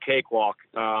rehab was a cakewalk.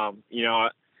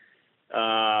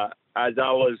 As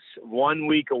I was 1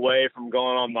 week away from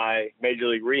going on my major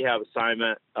league rehab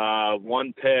assignment,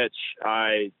 one pitch,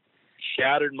 I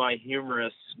shattered my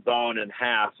humerus bone in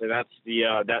half, and that's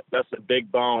the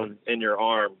big bone in your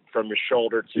arm from your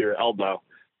shoulder to your elbow.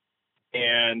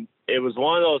 And it was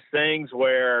one of those things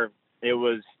where it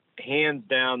was hands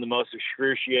down the most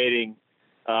excruciating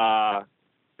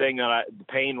thing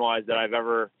pain-wise that I've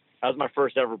ever. That was my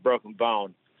first ever broken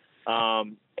bone,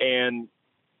 and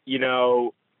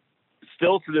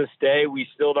still to this day, we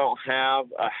still don't have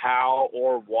a how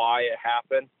or why it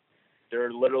happened.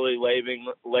 They're literally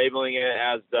labeling it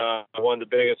as one of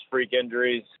the biggest freak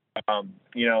injuries,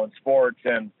 in sports.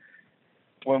 And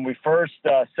when we first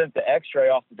sent the X-ray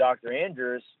off to Dr.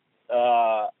 Andrews,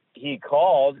 he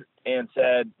called and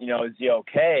said, is he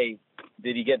okay?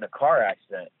 Did he get in a car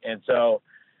accident? And so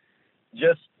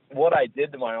just what I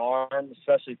did to my arm,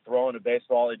 especially throwing a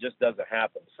baseball, it just doesn't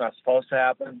happen. It's not supposed to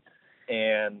happen.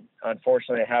 And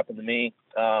unfortunately, it happened to me.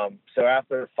 So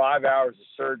after 5 hours of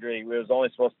surgery, it was only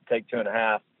supposed to take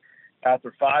 2.5.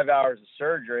 After 5 hours of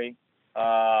surgery,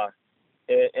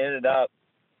 it ended up,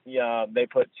 they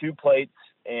put 2 plates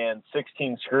and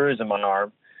 16 screws in my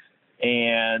arm.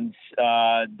 And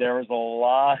there was a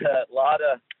lot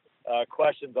of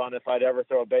questions on if I'd ever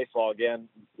throw a baseball again,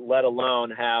 let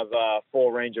alone have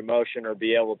full range of motion or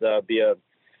be able to be a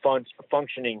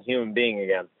functioning human being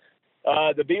again.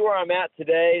 To be where I'm at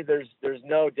today, there's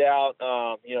no doubt,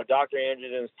 Dr.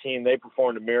 Andrews and his team, they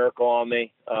performed a miracle on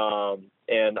me.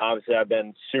 And obviously I've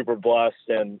been super blessed,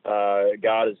 and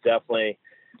God has definitely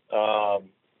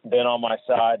been on my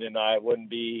side, and I wouldn't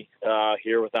be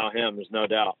here without him. There's no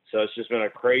doubt. So it's just been a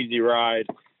crazy ride,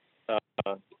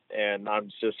 and I'm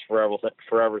just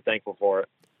forever thankful for it.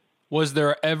 Was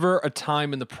there ever a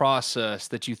time in the process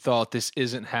that you thought this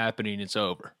isn't happening, it's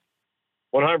over?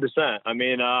 100%. I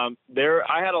mean, I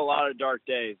had a lot of dark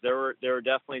days. There were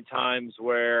definitely times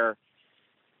where,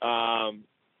 my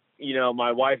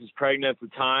wife was pregnant at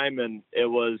the time, and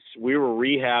we were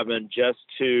rehabbing just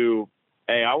to,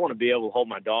 hey, I want to be able to hold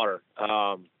my daughter.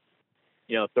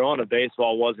 Throwing a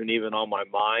baseball wasn't even on my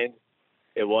mind.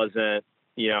 It wasn't,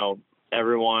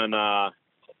 everyone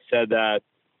said that,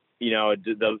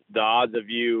 the odds of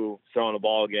you throwing a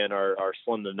ball again are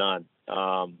slim to none.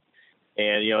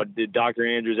 And, Dr.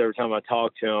 Andrews, every time I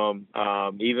talked to him,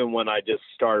 even when I just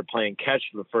started playing catch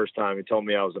for the first time, he told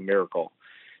me I was a miracle.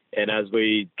 as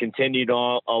we continued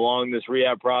along this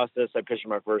rehab process, I pitched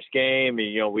my first game.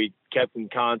 And, we kept in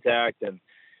contact, and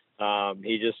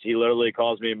he literally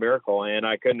calls me a miracle, and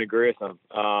I couldn't agree with him.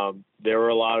 There were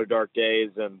a lot of dark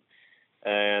days, and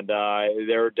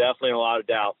there were definitely a lot of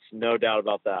doubts, no doubt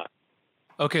about that.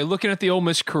 Okay, looking at the Ole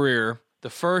Miss career, the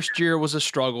first year was a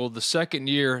struggle. The second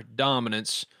year,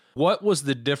 dominance. What was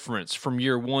the difference from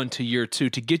year 1 to year 2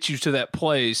 to get you to that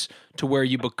place to where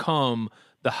you become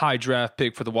the high draft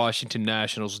pick for the Washington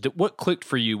Nationals? What clicked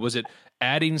for you? Was it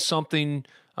adding something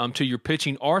to your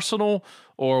pitching arsenal,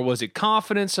 or was it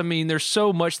confidence? I mean, there's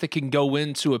so much that can go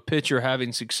into a pitcher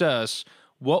having success.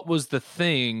 What was the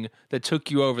thing that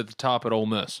took you over the top at Ole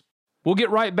Miss? We'll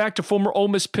get right back to former Ole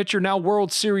Miss pitcher, now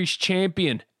World Series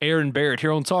champion, Aaron Barrett,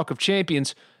 here on Talk of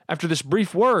Champions after this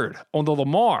brief word on the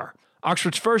Lamar,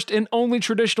 Oxford's first and only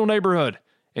traditional neighborhood,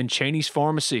 and Cheney's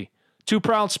Pharmacy, two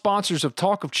proud sponsors of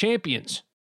Talk of Champions.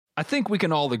 I think we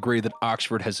can all agree that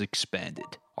Oxford has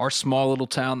expanded. Our small little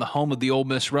town, the home of the Ole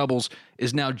Miss Rebels,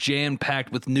 is now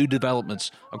jam-packed with new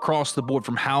developments across the board,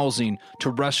 from housing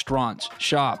to restaurants,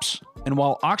 shops. And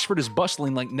while Oxford is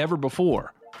bustling like never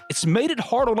before, it's made it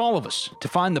hard on all of us to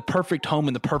find the perfect home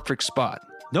in the perfect spot.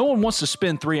 No one wants to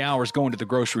spend 3 hours going to the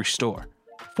grocery store.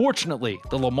 Fortunately,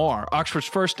 the Lamar, Oxford's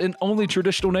first and only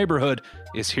traditional neighborhood,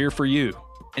 is here for you.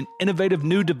 An innovative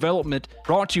new development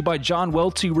brought to you by John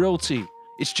Welty Realty.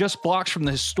 It's just blocks from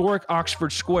the historic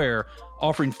Oxford Square,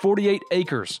 offering 48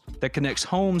 acres that connects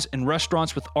homes and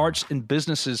restaurants with arts and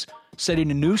businesses,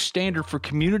 setting a new standard for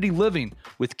community living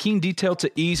with keen detail to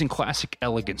ease and classic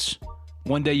elegance.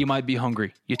 One day you might be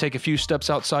hungry. You take a few steps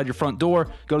outside your front door,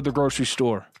 go to the grocery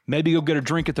store. Maybe go get a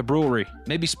drink at the brewery.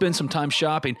 Maybe spend some time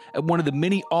shopping at one of the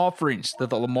many offerings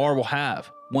that the Lamar will have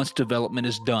once development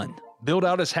is done. Build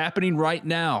out is happening right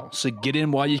now, so get in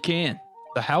while you can.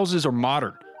 The houses are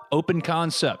modern, open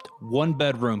concept, 1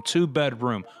 bedroom, 2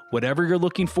 bedroom. Whatever you're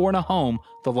looking for in a home,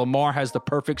 the Lamar has the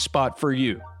perfect spot for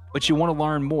you. But you want to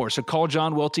learn more, so call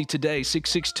John Welty today,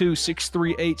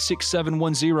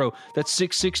 662-638-6710. That's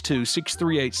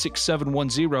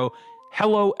 662-638-6710.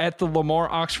 Hello at the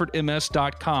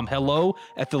LamarOxfordMS.com. Hello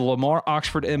at the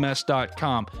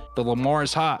LamarOxfordMS.com. The Lamar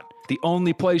is hot, the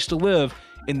only place to live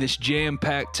in this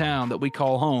jam-packed town that we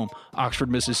call home,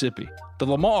 Oxford, Mississippi. The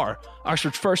Lamar,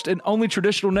 Oxford's first and only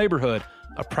traditional neighborhood,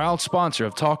 a proud sponsor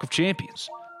of Talk of Champions.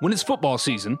 When it's football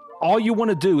season, all you want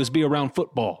to do is be around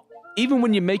football. Even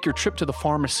when you make your trip to the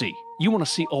pharmacy, you want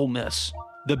to see Ole Miss.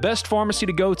 The best pharmacy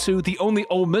to go to, the only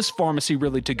Ole Miss pharmacy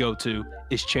really to go to,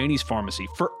 is Cheney's Pharmacy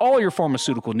for all your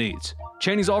pharmaceutical needs.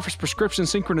 Cheney's offers prescription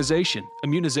synchronization,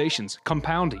 immunizations,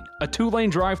 compounding, a 2-lane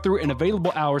drive-through, and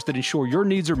available hours that ensure your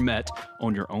needs are met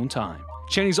on your own time.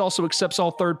 Cheney's also accepts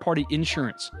all third-party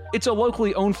insurance. It's a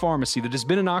locally owned pharmacy that has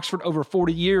been in Oxford over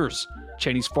 40 years.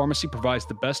 Cheney's Pharmacy provides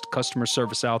the best customer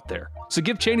service out there. So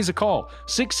give Cheney's a call,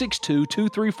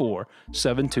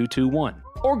 662-234-7221.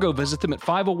 Or go visit them at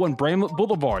 501 Bramlett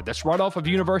Boulevard. That's right off of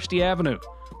University Avenue.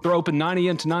 They're open 9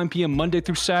 a.m. to 9 p.m. Monday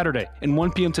through Saturday and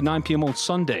 1 p.m. to 9 p.m. on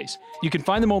Sundays. You can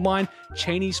find them online,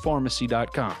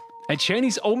 Cheney'sPharmacy.com. At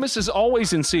Cheney's, Ole Miss is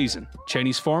always in season.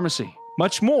 Cheney's Pharmacy,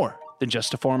 much more than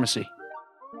just a pharmacy.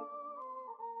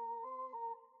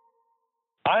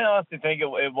 I honestly think it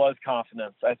was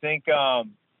confidence. I think, I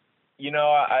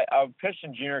pitched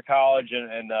in junior college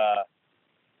and I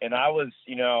was,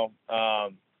 I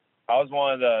was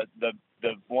one of the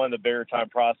bigger time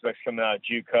prospects coming out of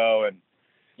JUCO, and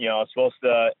I was supposed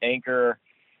to anchor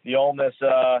the Ole Miss,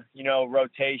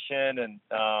 rotation, and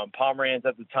Pomeranz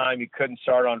at the time, he couldn't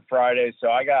start on Friday, so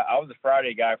I was a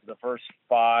Friday guy for the first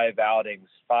 5 outings.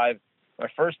 My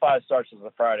first 5 starts as a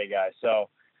Friday guy, so.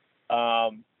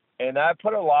 And that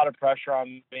put a lot of pressure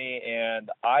on me, and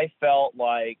I felt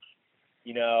like,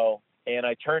 and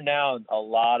I turned down a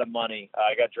lot of money.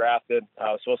 I got drafted.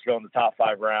 I was supposed to go in the top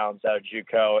 5 rounds out of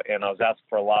JUCO, and I was asking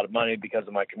for a lot of money because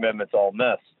of my commitment to Ole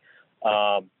Miss.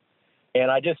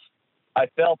 And I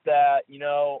felt that, maybe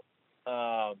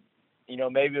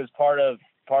it was part of,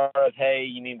 hey,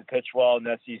 you need to pitch well in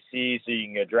the SEC so you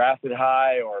can get drafted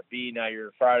high, or B, now you're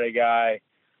a Friday guy.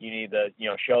 You need to,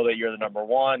 show that you're the number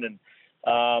one. And,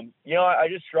 I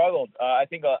just struggled. I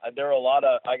think I got a lot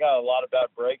of bad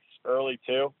breaks early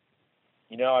too.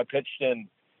 I pitched in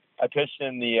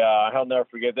the, I'll never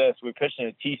forget this. We pitched in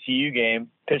a TCU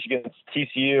game, pitched against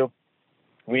TCU.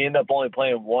 We ended up only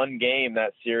playing 1 game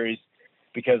that series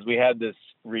because we had this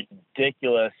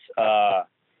ridiculous,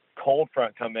 cold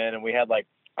front come in, and we had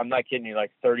I'm not kidding you,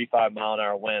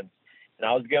 35-mile-an-hour winds. And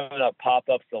I was giving up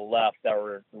pop-ups to the left that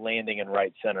were landing in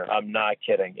right center. I'm not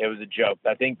kidding. It was a joke.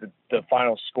 I think the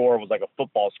final score was like a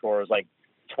football score. It was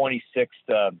 26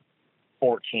 to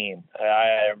 14.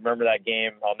 I remember that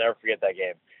game. I'll never forget that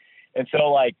game. And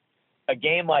so, like, a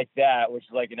game like that, which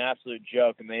is like an absolute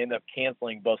joke, and they end up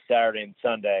canceling both Saturday and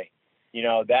Sunday, you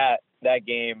know, that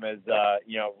game is,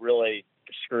 you know, really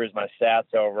screws my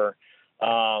stats over.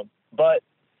 But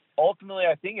ultimately,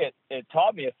 I think it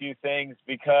taught me a few things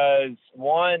because,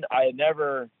 one, I had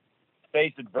never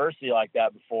faced adversity like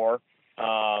that before.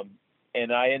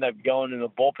 And I ended up going in the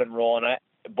bullpen role, and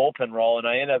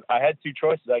I had two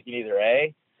choices. I can either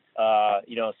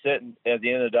you know, sit at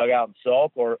the end of the dugout and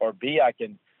sulk, or B, I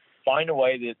can find a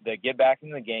way to get back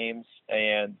in the games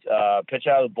and pitch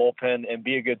out of the bullpen and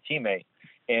be a good teammate.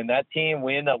 And that team,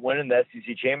 we ended up winning the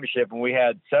SEC championship, and we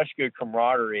had such good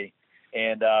camaraderie.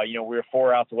 And you know, we were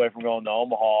 4 outs away from going to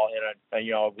Omaha, and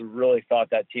you know, we really thought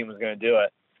that team was going to do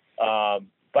it.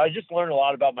 But I just learned a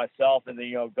lot about myself, and then,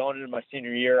 you know, going into my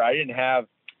senior year, I didn't have,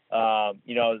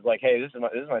 you know, it was like, hey, this is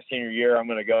my senior year, I'm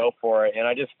going to go for it, and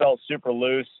I just felt super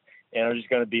loose, and I was just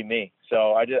going to be me.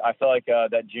 So I felt like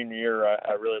that junior year,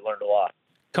 I really learned a lot.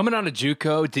 Coming out of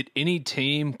JUCO, did any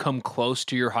team come close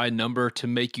to your high number to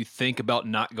make you think about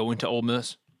not going to Ole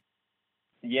Miss?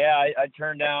 Yeah, I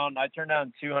turned down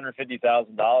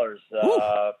 $250,000 from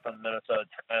the Minnesota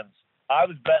Twins. I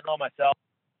was betting on myself.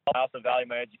 I also value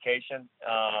my education.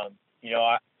 You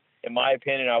know, in my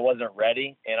opinion, I wasn't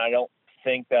ready, and I don't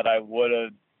think that I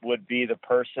would be the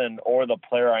person or the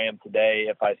player I am today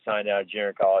if I signed out of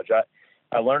junior college.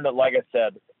 I learned that, like I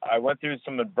said, I went through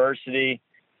some adversity.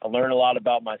 I learned a lot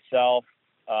about myself,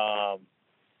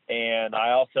 and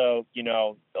I also, you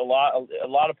know, a lot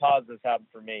of positives happened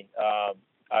for me.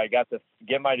 I got to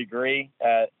get my degree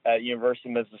at University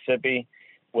of Mississippi,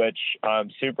 which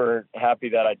I'm super happy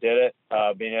that I did it.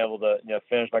 Being able to, you know,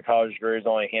 finish my college degree, is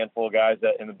only a handful of guys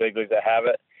in the big leagues that have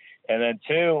it. And then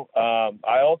 2,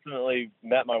 I ultimately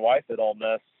met my wife at Ole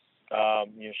Miss.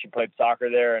 You know, she played soccer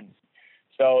there, and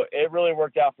so it really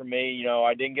worked out for me. You know,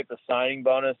 I didn't get the signing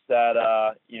bonus that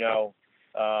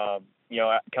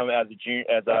coming as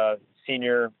a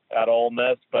senior at Ole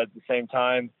Miss, but at the same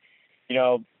time, you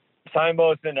know, signing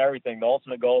bonus and everything. The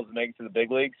ultimate goal is to make it to the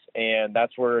big leagues, and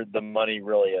that's where the money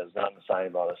really is, not in the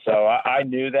signing bonus. So I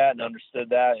knew that and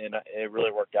understood that, and it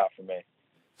really worked out for me.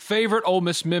 Favorite Ole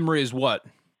Miss memory is what?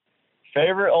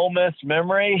 Favorite Ole Miss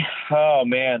memory? Oh,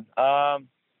 man. I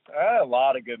had a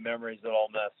lot of good memories at Ole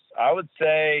Miss. I would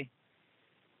say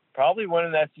probably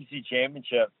winning the SEC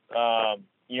championship.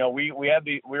 You know, we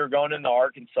were going into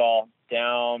Arkansas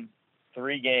down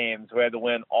 3 games. We had to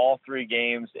win all 3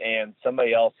 games, and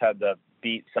somebody else had to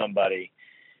beat somebody.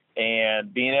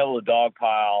 And being able to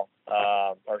dogpile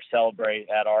or celebrate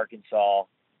at Arkansas,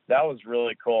 that was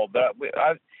really cool. But we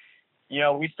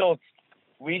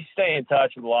stay in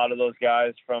touch with a lot of those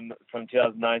guys from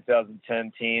 2009,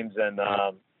 2010 teams, and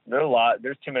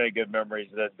there's too many good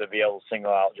memories to be able to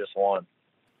single out just one.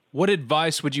 What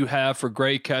advice would you have for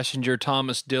Gray Kessinger,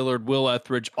 Thomas Dillard, Will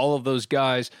Etheridge, all of those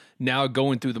guys now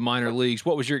going through the minor leagues?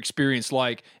 What was your experience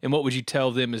like, and what would you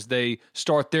tell them as they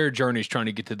start their journeys trying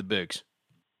to get to the bigs?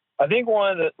 I think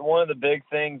one of the big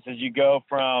things is you go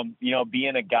from, you know,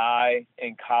 being a guy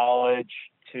in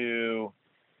college to,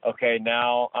 okay,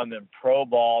 now I'm in pro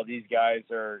ball. These guys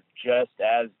are just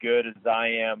as good as I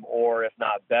am, or if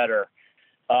not better.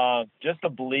 Just to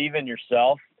believe in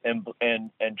yourself and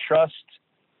trust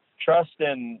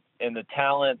in the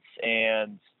talents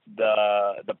and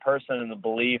the person and the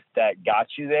belief that got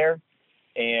you there,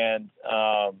 and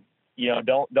you know,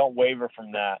 don't waver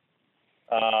from that.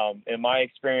 In my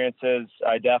experiences,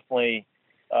 I definitely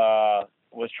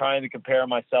was trying to compare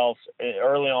myself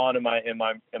early on in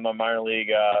my minor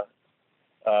league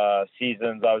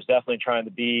seasons. I was definitely trying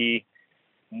to be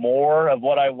more of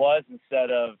what I was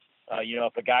instead of you know,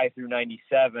 if a guy threw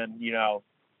 97, you know,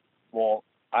 well,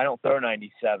 I don't throw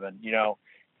 97, you know,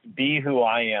 be who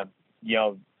I am, you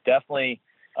know, definitely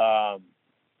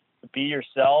be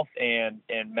yourself and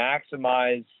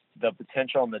maximize the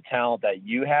potential and the talent that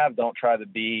you have. Don't try to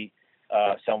be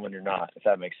someone you're not, if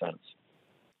that makes sense.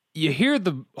 You hear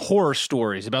the horror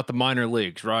stories about the minor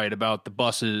leagues, right? About the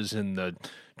buses and the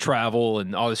travel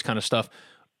and all this kind of stuff.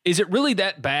 Is it really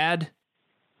that bad?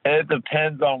 It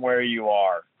depends on where you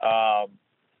are.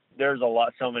 There's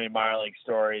so many minor league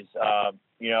stories.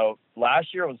 You know,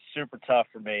 last year was super tough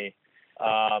for me.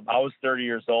 I was 30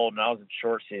 years old and I was in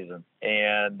short season,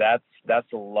 and that's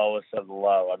the lowest of the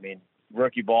low. I mean,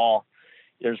 rookie ball,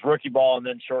 there's rookie ball and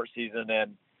then short season,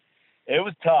 and it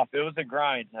was tough. It was a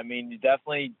grind. I mean, you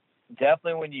definitely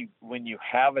when you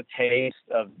have a taste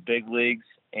of big leagues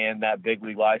and that big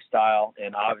league lifestyle,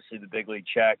 and obviously the big league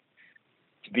check,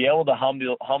 to be able to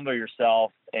humble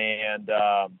yourself and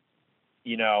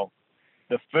you know,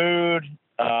 the food,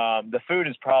 The food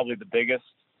is probably the biggest,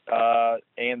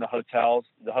 and the hotels.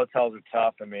 The hotels are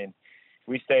tough. I mean,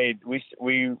 we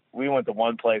went to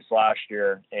one place last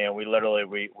year, and we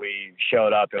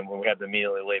showed up and we had to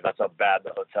immediately leave. That's how bad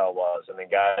the hotel was. I mean,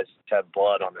 guys had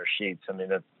blood on their sheets. I mean,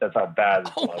 that's how bad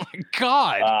it was. Oh my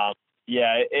God.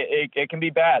 Yeah, it can be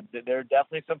bad. There are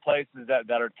definitely some places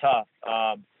that are tough.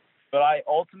 But I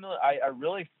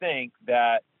really think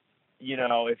that,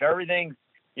 if everything's,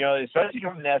 especially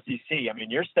from the SEC, I mean,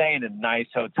 you're staying in nice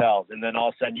hotels, and then all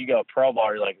of a sudden you go Pro Bowl,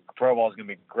 you're like, Pro Bowl is going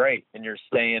to be great. And you're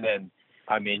staying in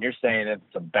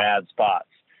some bad spots.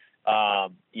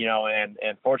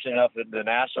 And fortunate enough that the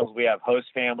Nationals, we have host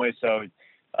families. So,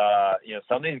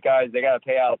 some of these guys, they got to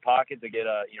pay out of pocket to get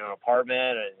an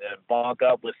apartment and bunk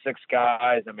up with 6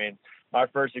 guys. I mean, my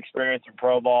first experience in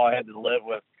Pro Ball, I had to live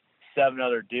with 7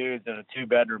 other dudes in a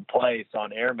 2-bedroom place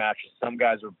on air mattresses. Some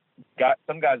guys were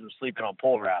sleeping on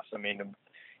pool rafts. I mean,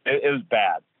 it was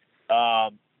bad.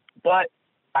 But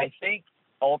I think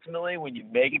ultimately when you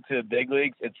make it to the big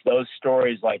leagues, it's those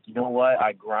stories like, you know what,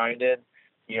 I grinded,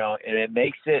 and it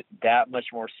makes it that much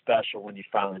more special when you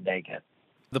finally make it.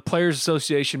 The Players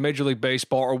Association, Major League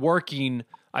Baseball are working,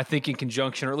 I think, in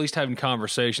conjunction, or at least having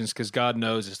conversations, because God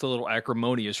knows it's a little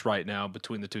acrimonious right now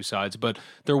between the two sides, but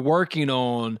they're working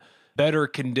on better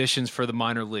conditions for the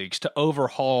minor leagues to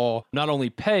overhaul not only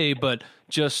pay, but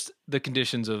just the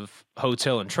conditions of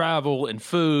hotel and travel and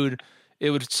food. It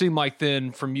would seem like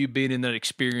then, from you being in that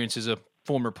experience as a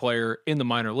former player in the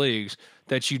minor leagues,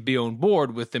 that you'd be on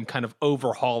board with them kind of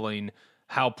overhauling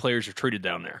how players are treated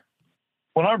down there.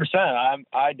 100%.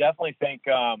 I definitely think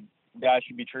guys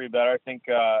should be treated better. I think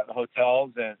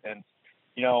hotels and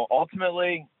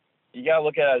ultimately you got to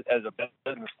look at it as a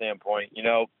business standpoint.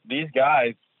 These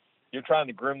guys, you're trying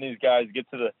to groom these guys, get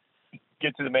to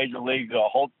the major leagues,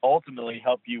 ultimately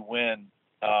help you win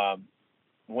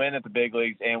at the big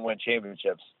leagues and win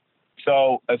championships.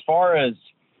 So as far as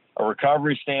a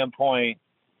recovery standpoint,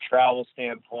 travel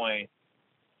standpoint,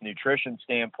 nutrition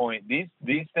standpoint,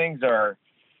 these things are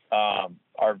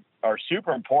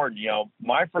super important.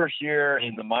 My first year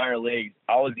in the minor leagues,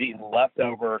 I was eating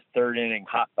leftover 3rd inning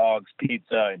hot dogs,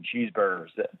 pizza, and cheeseburgers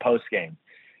post game.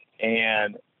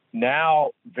 And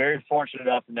now, very fortunate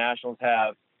enough, the Nationals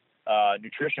have a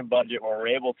nutrition budget where we're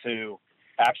able to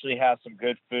actually have some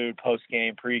good food post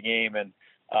game, pre game, and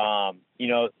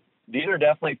these are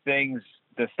definitely things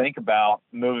to think about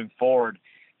moving forward.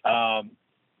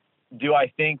 Do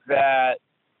I think that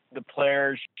the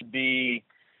players should be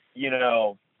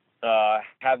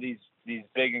have these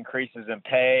big increases in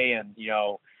pay? And,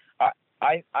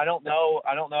 I don't know.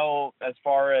 I don't know as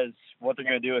far as what they're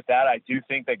going to do with that. I do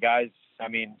think that guys, I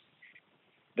mean,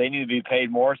 they need to be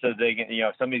paid more so they can,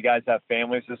 some of these guys have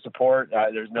families to support.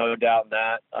 There's no doubt in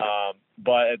that.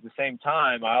 But at the same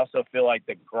time, I also feel like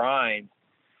the grind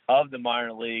of the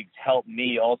minor leagues helped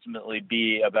me ultimately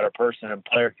be a better person and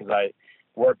player, because I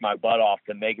worked my butt off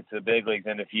to make it to the big leagues.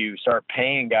 And if you start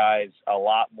paying guys a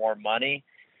lot more money,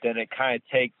 then it kind of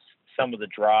takes some of the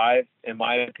drive, in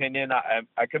my opinion.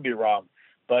 I could be wrong,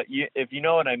 but if you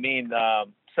know what I mean,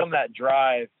 some of that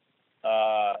drive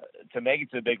to make it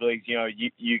to the big leagues,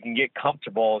 you can get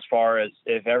comfortable as far as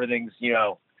if everything's,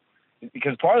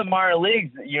 because part of the minor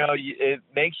leagues, it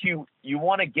makes you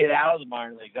want to get out of the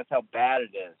minor leagues. That's how bad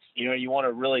it is. You want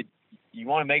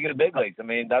to make it to big leagues. I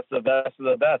mean, that's the best of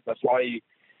the best. That's why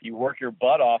you work your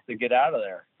butt off to get out of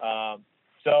there.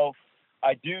 So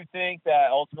I do think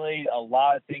that ultimately a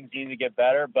lot of things need to get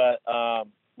better, but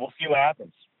we'll see what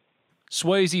happens.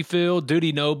 Swayze Field,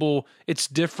 Dudy Noble, it's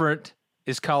different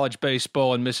as college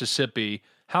baseball in Mississippi.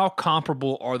 How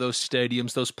comparable are those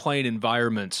stadiums, those playing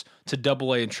environments to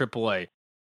AA and AAA?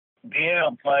 Being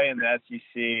able to play in the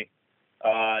SEC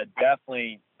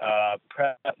definitely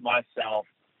prep myself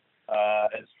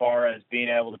as far as being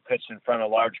able to pitch in front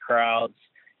of large crowds.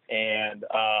 And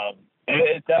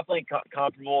it's definitely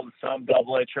comparable to some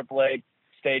AA, AAA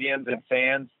stadiums and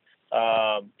fans.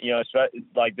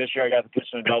 Like this year I got to pitch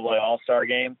in a AA All-Star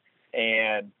game,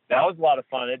 and that was a lot of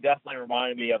fun. It definitely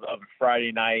reminded me of a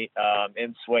Friday night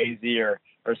in Swayze or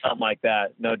something like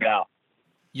that, no doubt.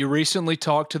 You recently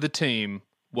talked to the team.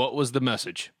 What was the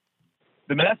message?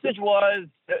 The message was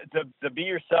to be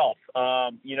yourself. I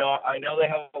know they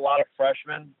have a lot of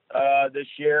freshmen this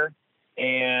year,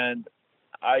 and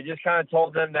I just kind of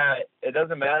told them that it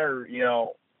doesn't matter,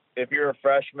 if you're a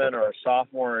freshman or a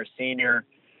sophomore or a senior,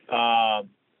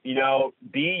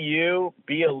 be you,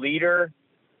 be a leader.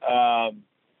 I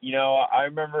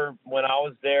remember when I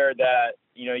was there that,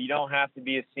 you don't have to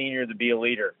be a senior to be a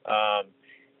leader.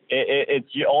 It's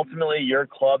ultimately your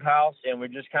clubhouse. And we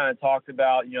just kind of talked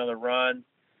about, the run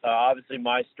obviously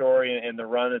my story and the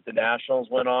run that the Nationals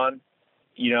went on.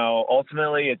 You know,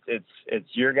 ultimately it's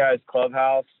your guys'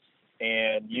 clubhouse,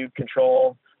 and you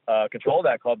control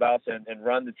that clubhouse and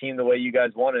run the team the way you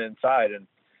guys want it inside. And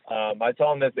I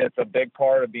told them that it's a big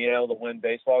part of being able to win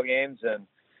baseball games, and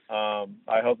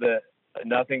I hope that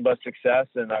nothing but success,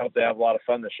 and I hope they have a lot of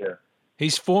fun this year.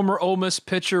 He's former Ole Miss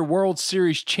pitcher, World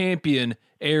Series champion,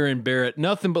 Aaron Barrett.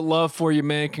 Nothing but love for you,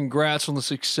 man. Congrats on the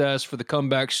success, for the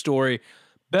comeback story.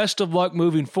 Best of luck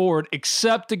moving forward,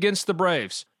 except against the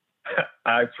Braves.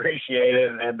 I appreciate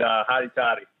it, and hotty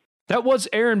toddy. That was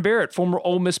Aaron Barrett, former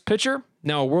Ole Miss pitcher,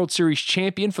 now a World Series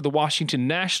champion for the Washington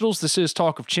Nationals. This is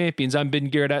Talk of Champions. I'm Ben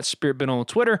Garrett at SpiritBen on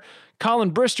Twitter.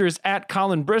 Colin Brister is at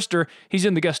Colin Brister. He's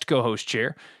in the guest co-host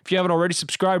chair. If you haven't already,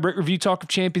 subscribe, rate, review Talk of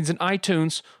Champions in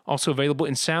iTunes, also available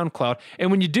in SoundCloud.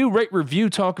 And when you do rate, review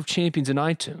Talk of Champions in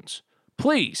iTunes,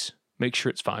 please make sure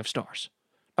it's 5 stars.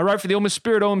 All right, for the Ole Miss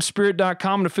Spirit,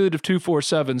 OleMissSpirit.com, an affiliate of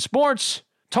 247 Sports.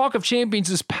 Talk of Champions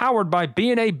is powered by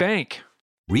B&A Bank.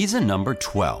 Reason number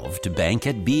 12 to bank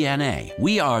at BNA.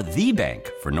 We are the bank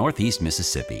for Northeast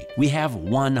Mississippi. We have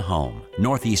one home,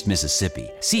 Northeast Mississippi.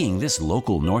 Seeing this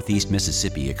local Northeast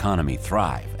Mississippi economy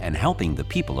thrive and helping the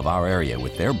people of our area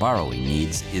with their borrowing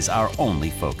needs is our only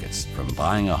focus. From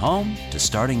buying a home to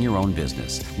starting your own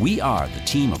business, we are the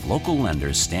team of local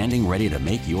lenders standing ready to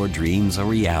make your dreams a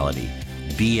reality.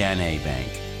 BNA Bank.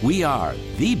 We are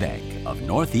the bank of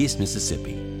Northeast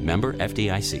Mississippi. Member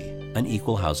FDIC, an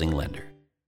equal housing lender.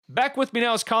 Back with me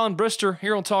now is Colin Brister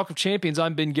here on Talk of Champions.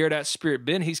 I'm Ben Garrett at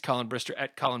SpiritBen. He's Colin Brister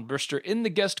at Colin Brister in the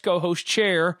guest co-host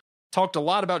chair. Talked a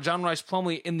lot about John Rice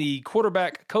Plumlee in the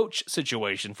quarterback coach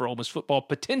situation for Ole Miss football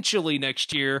potentially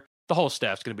next year. The whole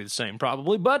staff's going to be the same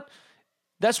probably, but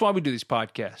that's why we do these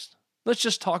podcasts. Let's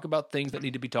just talk about things that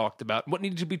need to be talked about. What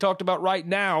needs to be talked about right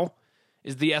now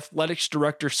is the athletics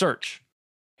director search.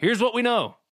 Here's what we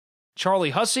know. Charlie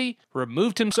Hussey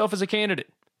removed himself as a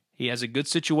candidate. He has a good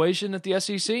situation at the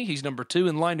SEC. He's number 2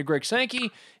 in line to Greg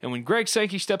Sankey, and when Greg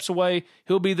Sankey steps away,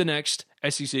 he'll be the next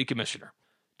SEC commissioner.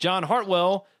 John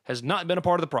Hartwell has not been a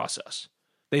part of the process.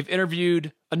 They've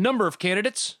interviewed a number of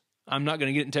candidates. I'm not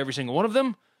going to get into every single one of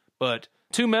them, but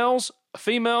 2 males, a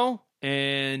female,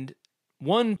 and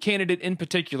one candidate in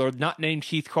particular, not named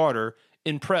Keith Carter,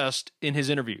 impressed in his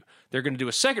interview. They're going to do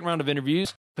a second round of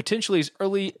interviews, potentially as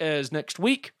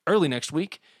early next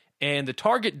week, and the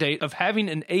target date of having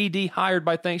an AD hired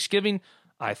by Thanksgiving,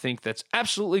 I think that's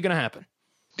absolutely going to happen.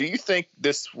 Do you think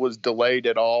this was delayed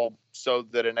at all so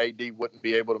that an AD wouldn't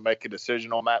be able to make a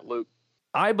decision on Matt Luke?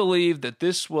 I believe that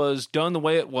this was done the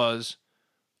way it was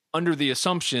under the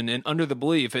assumption and under the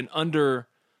belief and under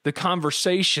the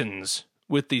conversations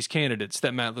with these candidates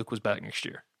that Matt Luke was back next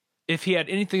year. If he had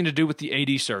anything to do with the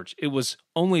AD search, it was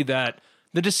only that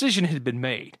the decision had been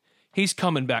made. He's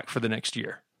coming back for the next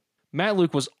year. Matt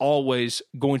Luke was always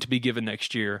going to be given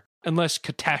next year unless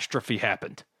catastrophe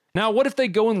happened. Now, what if they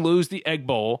go and lose the Egg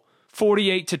Bowl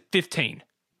 48-15?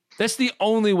 That's the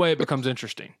only way it becomes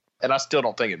interesting. And I still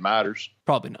don't think it matters.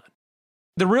 Probably not.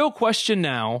 The real question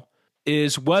now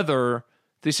is whether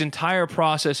this entire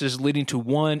process is leading to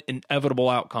one inevitable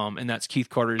outcome, and that's Keith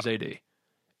Carter's AD.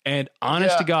 And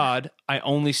honest to God, I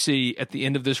only see at the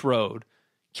end of this road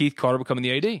Keith Carter becoming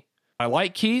the AD. I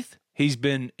like Keith. He's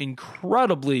been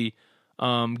incredibly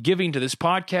giving to this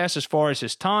podcast as far as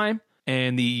his time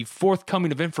and the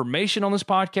forthcoming of information on this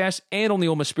podcast and on the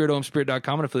Ole Miss Spirit,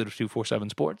 OleMissSpirit.com, an affiliate of 247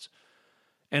 Sports.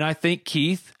 And I think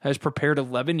Keith has prepared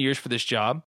 11 years for this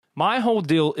job. My whole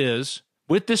deal is,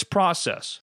 with this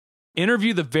process,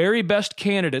 interview the very best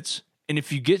candidates, and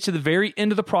if you get to the very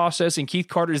end of the process and Keith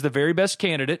Carter is the very best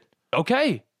candidate,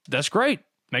 okay, that's great.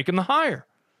 Make him the hire.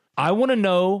 I want to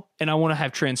know, and I want to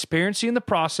have transparency in the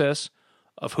process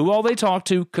of who all they talked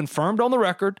to, confirmed on the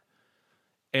record,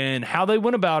 and how they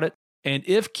went about it. And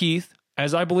if Keith,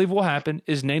 as I believe will happen,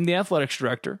 is named the athletics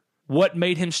director, what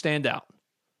made him stand out?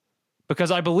 Because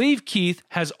I believe Keith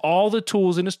has all the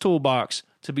tools in his toolbox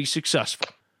to be successful.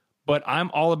 But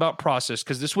I'm all about process,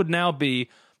 because this would now be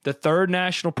the third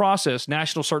national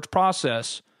search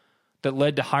process that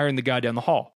led to hiring the guy down the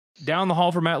hall. Down the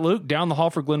hall for Matt Luke, down the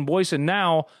hall for Glenn Boyce, and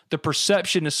now the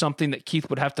perception is something that Keith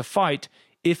would have to fight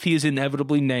if he is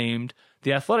inevitably named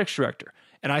the athletics director.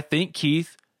 And I think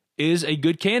Keith is a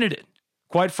good candidate.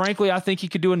 Quite frankly, I think he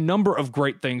could do a number of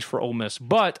great things for Ole Miss,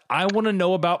 but I want to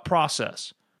know about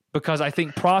process, because I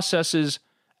think processes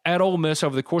at Ole Miss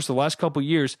over the course of the last couple of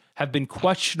years have been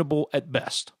questionable at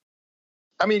best.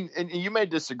 I mean, and you may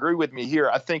disagree with me here.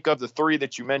 I think of the 3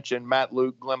 that you mentioned, Matt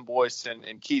Luke, Glenn Boyce,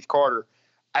 and Keith Carter,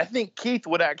 I think Keith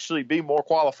would actually be more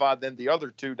qualified than the other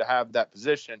 2 to have that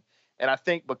position. And I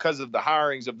think because of the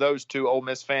hirings of those two, Ole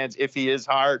Miss fans, if he is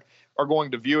hired, are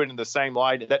going to view it in the same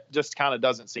light. That just kind of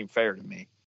doesn't seem fair to me.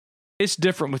 It's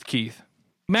different with Keith.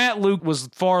 Matt Luke was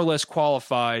far less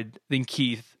qualified than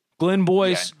Keith. Glenn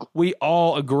Boyce, we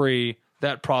all agree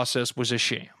that process was a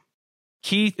sham.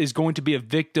 Keith is going to be a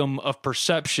victim of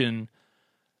perception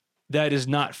that is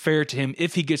not fair to him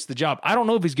if he gets the job. I don't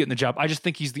know if he's getting the job. I just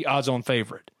think he's the odds-on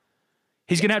favorite.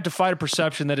 He's going to have to fight a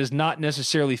perception that is not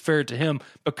necessarily fair to him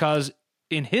because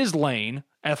in his lane,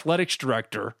 athletics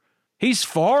director, he's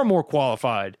far more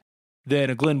qualified than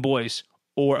a Glenn Boyce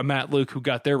or a Matt Luke who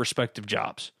got their respective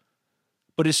jobs.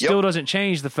 But it still doesn't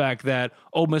change the fact that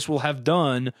Ole Miss will have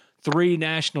done 3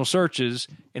 national searches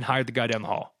and hired the guy down the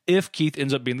hall if Keith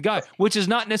ends up being the guy, which is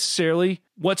not necessarily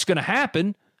what's going to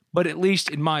happen, but at least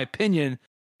in my opinion,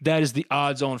 that is the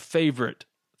odds-on favorite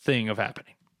thing of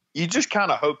happening. You just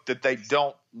kind of hope that they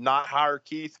don't not hire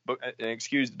Keith, but and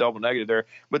excuse the double negative there,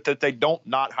 but that they don't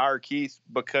not hire Keith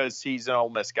because he's an Ole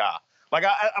Miss guy. Like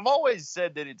I've always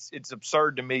said that it's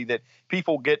absurd to me that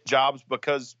people get jobs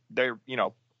because they're,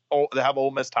 they have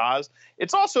Ole Miss ties.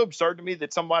 It's also absurd to me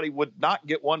that somebody would not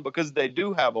get one because they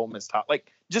do have Ole Miss ties.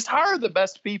 Like, just hire the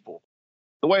best people.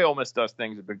 The way Ole Miss does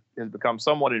things has become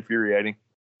somewhat infuriating.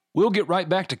 We'll get right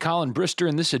back to Colin Brister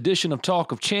in this edition of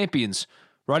Talk of Champions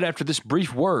right after this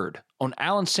brief word on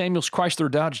Allen Samuels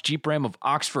Chrysler Dodge Jeep Ram of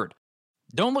Oxford.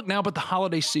 Don't look now, but the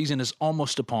holiday season is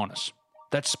almost upon us.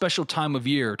 That special time of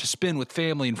year to spend with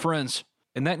family and friends,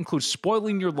 and that includes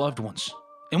spoiling your loved ones.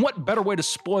 And what better way to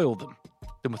spoil them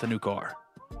than with a new car?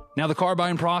 Now, the car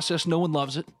buying process, no one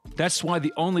loves it. That's why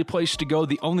the only place to go,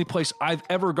 the only place I've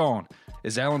ever gone,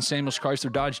 is Allen Samuels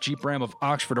Chrysler Dodge Jeep Ram of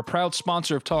Oxford, a proud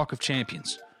sponsor of Talk of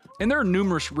Champions. And there are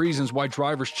numerous reasons why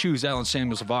drivers choose Allen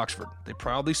Samuels of Oxford. They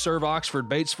proudly serve Oxford,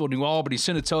 Batesville, New Albany,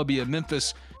 Senatobia,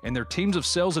 Memphis, and their teams of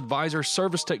sales advisors,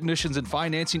 service technicians, and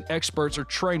financing experts are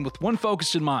trained with one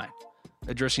focus in mind: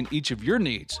 addressing each of your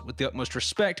needs with the utmost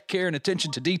respect, care, and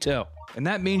attention to detail. And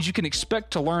that means you can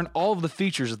expect to learn all of the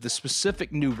features of the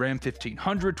specific new Ram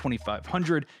 1500,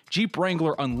 2500, Jeep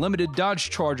Wrangler Unlimited,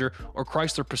 Dodge Charger, or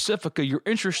Chrysler Pacifica you're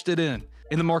interested in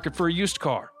the market for a used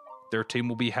car. Their team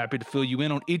will be happy to fill you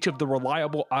in on each of the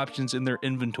reliable options in their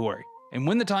inventory. And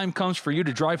when the time comes for you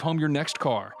to drive home your next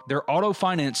car, their auto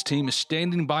finance team is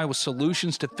standing by with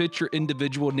solutions to fit your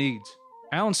individual needs.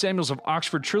 Allen Samuels of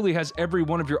Oxford truly has every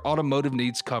one of your automotive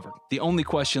needs covered. The only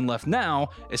question left now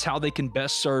is how they can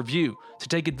best serve you. To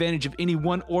take advantage of any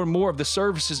one or more of the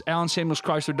services Allen Samuels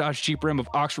Chrysler Dodge Jeep Ram of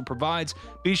Oxford provides,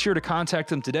 be sure to contact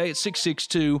them today at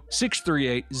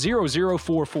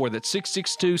 662-638-0044. That's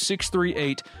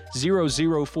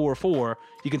 662-638-0044.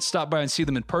 You can stop by and see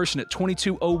them in person at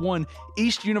 2201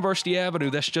 East University Avenue.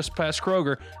 That's just past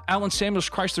Kroger. Allen Samuels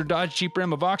Chrysler Dodge Jeep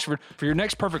Ram of Oxford for your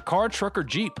next perfect car, truck, or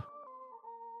Jeep.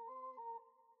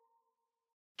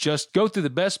 Just go through the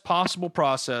best possible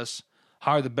process,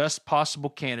 hire the best possible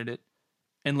candidate,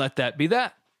 and let that be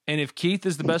that. And if Keith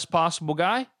is the best possible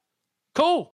guy,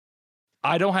 cool.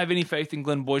 I don't have any faith in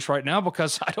Glenn Boyce right now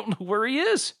because I don't know where he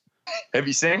is. Have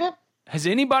you seen him? Has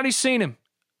anybody seen him?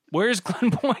 Where's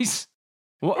Glenn Boyce?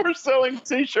 We're selling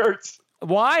T-shirts.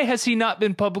 Why has he not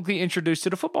been publicly introduced to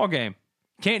the football game?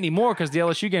 Can't anymore because the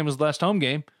LSU game was the last home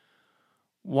game.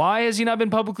 Why has he not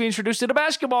been publicly introduced to the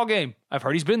basketball game? I've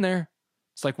heard he's been there.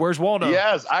 It's like, where's Waldo?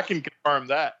 Yes, I can confirm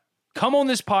that. Come on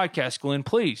this podcast, Glenn,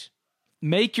 please.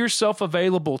 Make yourself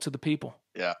available to the people.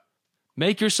 Yeah.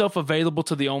 Make yourself available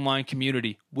to the online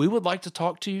community. We would like to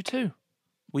talk to you too.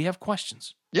 We have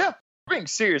questions. Yeah, being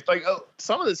serious. Like,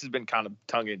 some of this has been kind of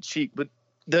tongue-in-cheek, but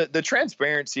the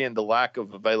transparency and the lack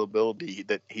of availability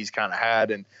that he's kind of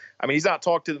had, and I mean, he's not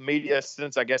talked to the media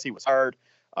since I guess he was hired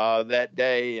that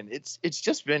day, and it's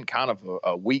just been kind of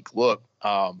a weak look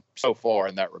so far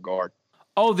in that regard.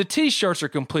 Oh, the T-shirts are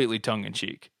completely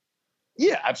tongue-in-cheek.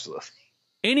 Yeah, absolutely.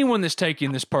 Anyone that's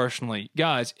taking this personally,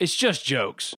 guys, it's just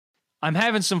jokes. I'm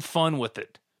having some fun with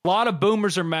it. A lot of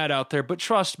boomers are mad out there, but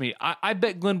trust me, I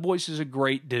bet Glenn Boyce is a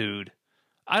great dude.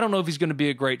 I don't know if he's going to be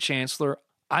a great chancellor.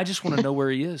 I just want to know where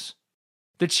he is.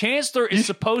 The chancellor is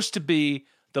supposed to be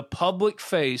the public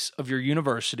face of your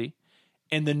university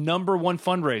and the number one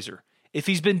fundraiser. If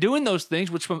he's been doing those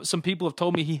things, which some people have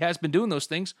told me he has been doing those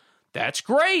things, that's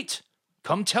great.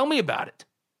 Come tell me about it.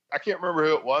 I can't remember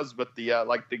who it was, but the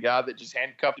guy that just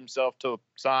handcuffed himself to a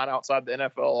sign outside the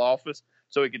NFL office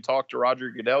so he could talk to Roger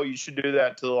Goodell. You should do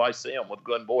that till I see him with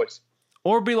Glenn Boyce.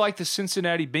 Or be like the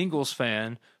Cincinnati Bengals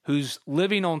fan who's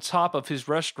living on top of his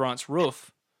restaurant's roof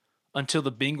until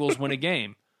the Bengals win a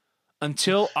game.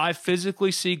 Until I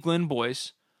physically see Glenn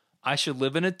Boyce, I should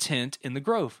live in a tent in the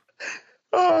Grove.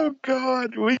 Oh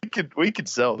God, we could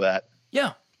sell that.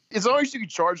 Yeah. As long as you could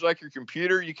charge like your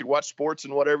computer, you could watch sports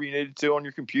and whatever you needed to on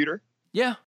your computer.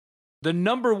 Yeah. The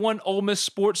number one Ole Miss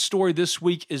sports story this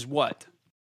week is what?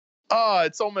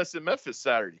 It's Ole Miss in Memphis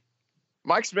Saturday.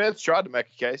 Mike Smith tried to make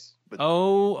a case. But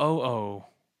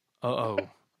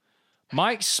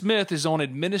Mike Smith is on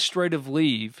administrative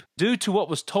leave due to what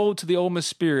was told to the Ole Miss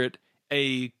Spirit,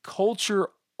 a culture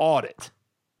audit.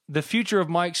 The future of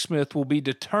Mike Smith will be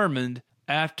determined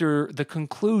after the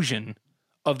conclusion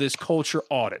of this culture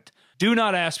audit. Do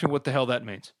not ask me what the hell that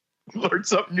means. Learn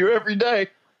something new every day.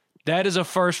 That is a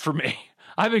first for me.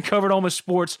 I've been covering Ole Miss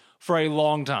sports for a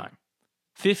long time.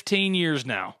 15 years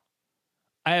now.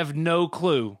 I have no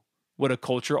clue what a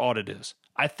culture audit is.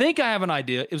 I think I have an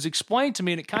idea. It was explained to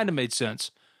me and it kind of made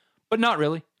sense, but not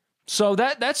really. So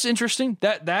that's interesting.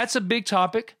 That's a big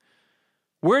topic.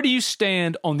 Where do you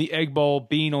stand on the Egg Bowl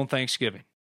being on Thanksgiving?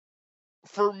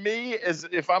 For me, as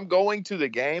if I'm going to the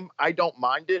game, I don't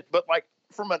mind it. But like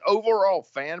from an overall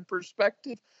fan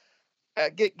perspective,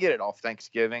 get it off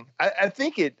Thanksgiving. I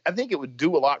think it would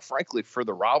do a lot, frankly, for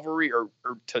the rivalry or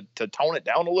to tone it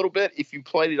down a little bit if you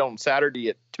played it on Saturday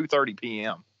at 2:30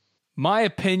 p.m. My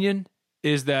opinion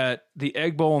is that the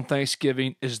Egg Bowl on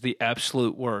Thanksgiving is the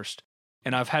absolute worst.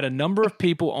 And I've had a number of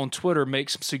people on Twitter make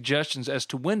some suggestions as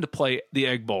to when to play the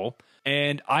Egg Bowl.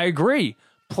 And I agree.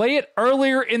 Play it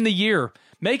earlier in the year.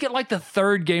 Make it like the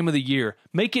third game of the year.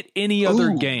 Make it any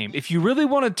other game. If you really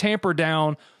want to tamper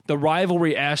down the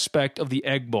rivalry aspect of the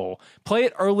Egg Bowl, play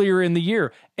it earlier in the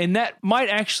year. And that might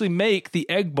actually make the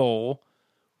Egg Bowl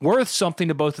worth something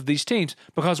to both of these teams.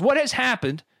 Because what has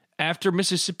happened after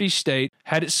Mississippi State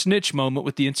had its snitch moment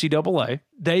with the NCAA,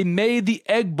 they made the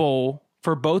Egg Bowl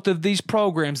for both of these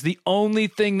programs the only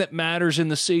thing that matters in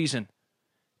the season.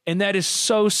 And that is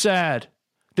so sad.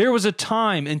 There was a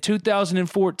time in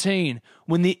 2014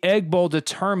 when the Egg Bowl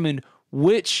determined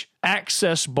which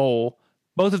access bowl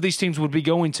both of these teams would be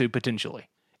going to potentially.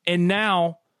 And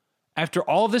now, after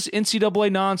all of this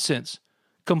NCAA nonsense,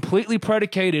 completely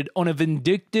predicated on a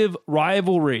vindictive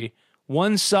rivalry,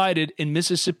 one-sided in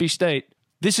Mississippi State,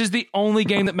 this is the only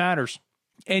game that matters.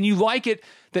 And you like it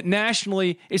that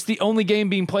nationally it's the only game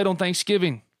being played on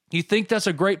Thanksgiving. You think that's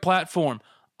a great platform.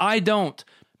 I don't,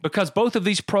 because both of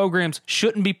these programs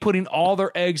shouldn't be putting all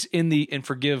their eggs in the, and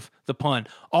forgive the pun,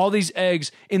 all these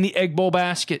eggs in the Egg Bowl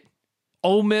basket.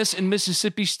 Ole Miss and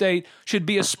Mississippi State should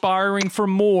be aspiring for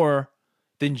more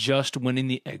than just winning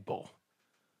the Egg Bowl.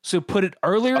 So put it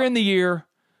earlier in the year,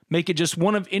 make it just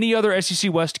one of any other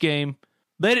SEC West game.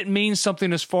 Let it mean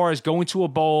something as far as going to a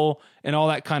bowl and all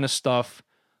that kind of stuff.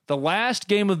 The last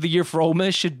game of the year for Ole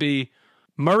Miss should be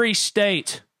Murray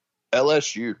State.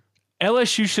 LSU.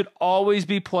 LSU should always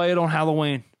be played on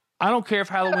Halloween. I don't care if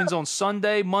Halloween's on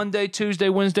Sunday, Monday, Tuesday,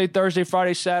 Wednesday, Thursday,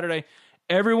 Friday, Saturday.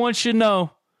 Everyone should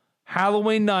know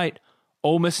Halloween night,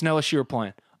 Ole Miss and LSU are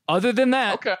playing. Other than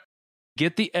that,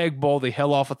 get the Egg Bowl the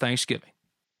hell off of Thanksgiving.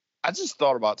 I just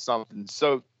thought about something.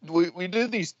 So we do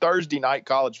these Thursday night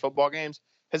college football games.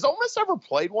 Has Ole Miss ever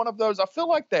played one of those? I feel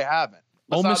like they haven't.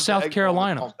 Ole Miss, South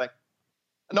Carolina.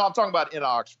 No, I'm talking about in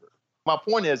Oxford. My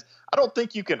point is, I don't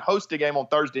think you can host a game on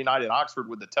Thursday night in Oxford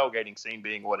with the tailgating scene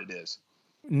being what it is.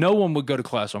 No one would go to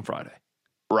class on Friday.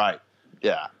 Right.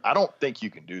 Yeah. I don't think you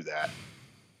can do that.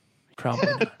 Probably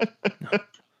not. No.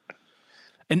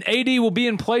 An AD will be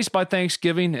in place by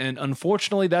Thanksgiving, and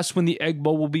unfortunately, that's when the Egg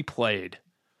Bowl will be played.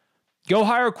 Go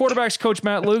hire a quarterbacks coach,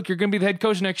 Matt Luke. You're going to be the head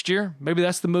coach next year. Maybe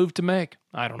that's the move to make.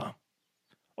 I don't know.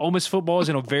 Ole Miss football is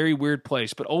in a very weird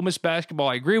place, but Ole Miss basketball,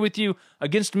 I agree with you,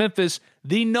 against Memphis,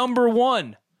 the number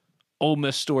one Ole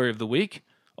Miss story of the week.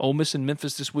 Ole Miss and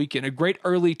Memphis this weekend, a great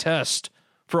early test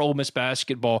for Ole Miss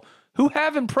basketball, who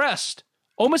have impressed.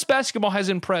 Ole Miss basketball has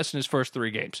impressed in his first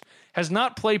three games, has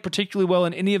not played particularly well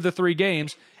in any of the three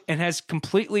games, and has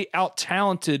completely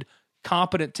out-talented,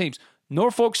 competent teams.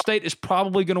 Norfolk State is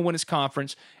probably going to win its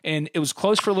conference, and it was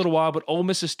close for a little while, but Ole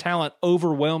Miss's talent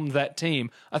overwhelmed that team.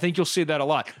 I think you'll see that a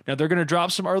lot. Now, they're going to drop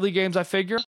some early games, I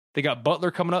figure. They got Butler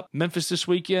coming up, Memphis this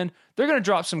weekend. They're going to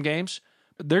drop some games.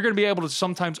 They're going to be able to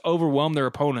sometimes overwhelm their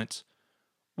opponents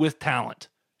with talent,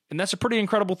 and that's a pretty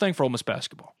incredible thing for Ole Miss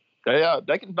basketball.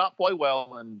 They can not play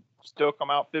well and still come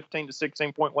out 15 to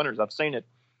 16-point winners. I've seen it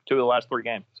 2 of the last 3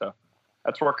 games. So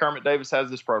that's where Kermit Davis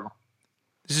has this program.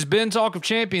 This has been Talk of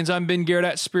Champions. I'm Ben Garrett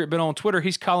at Spirit Ben on Twitter.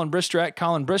 He's Colin Brister at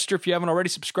Colin Brister. If you haven't already,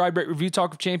 subscribe, rate, review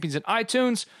Talk of Champions in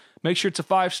iTunes. Make sure it's a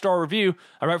 5-star review.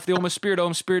 I write for the Ole Miss Spirit,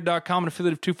 OleMissSpirit.com, an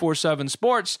affiliate of 247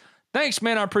 Sports. Thanks,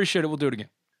 man. I appreciate it. We'll do it again.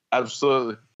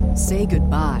 Absolutely. Say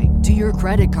goodbye to your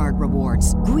credit card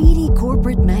rewards. Greedy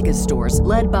corporate mega stores,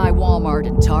 led by Walmart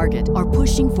and Target, are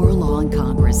pushing for a law in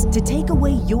Congress to take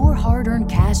away your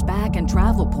hard-earned cash back and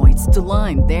travel points to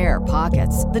line their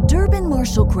pockets. The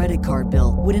Durbin-Marshall credit card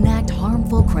bill would enact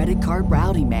harmful credit card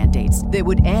routing mandates that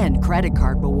would end credit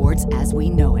card rewards as we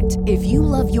know it. If you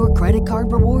love your credit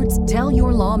card rewards, tell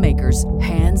your lawmakers,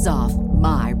 hands off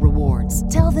my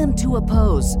rewards. Tell them to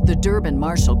oppose the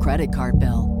Durbin-Marshall credit card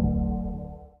bill.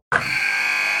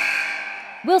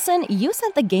 Wilson, you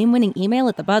sent the game-winning email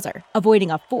at the buzzer, avoiding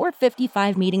a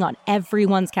 4:55 meeting on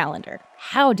everyone's calendar.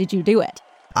 How did you do it?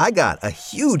 I got a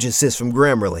huge assist from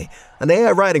Grammarly, an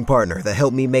AI writing partner that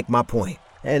helped me make my point.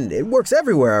 And it works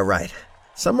everywhere I write.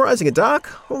 Summarizing a doc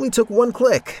only took one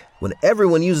click. When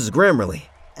everyone uses Grammarly,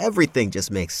 everything just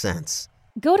makes sense.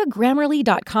 Go to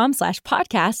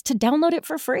Grammarly.com/podcast to download it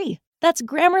for free. That's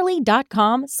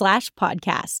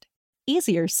Grammarly.com/podcast.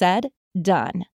 Easier said, done.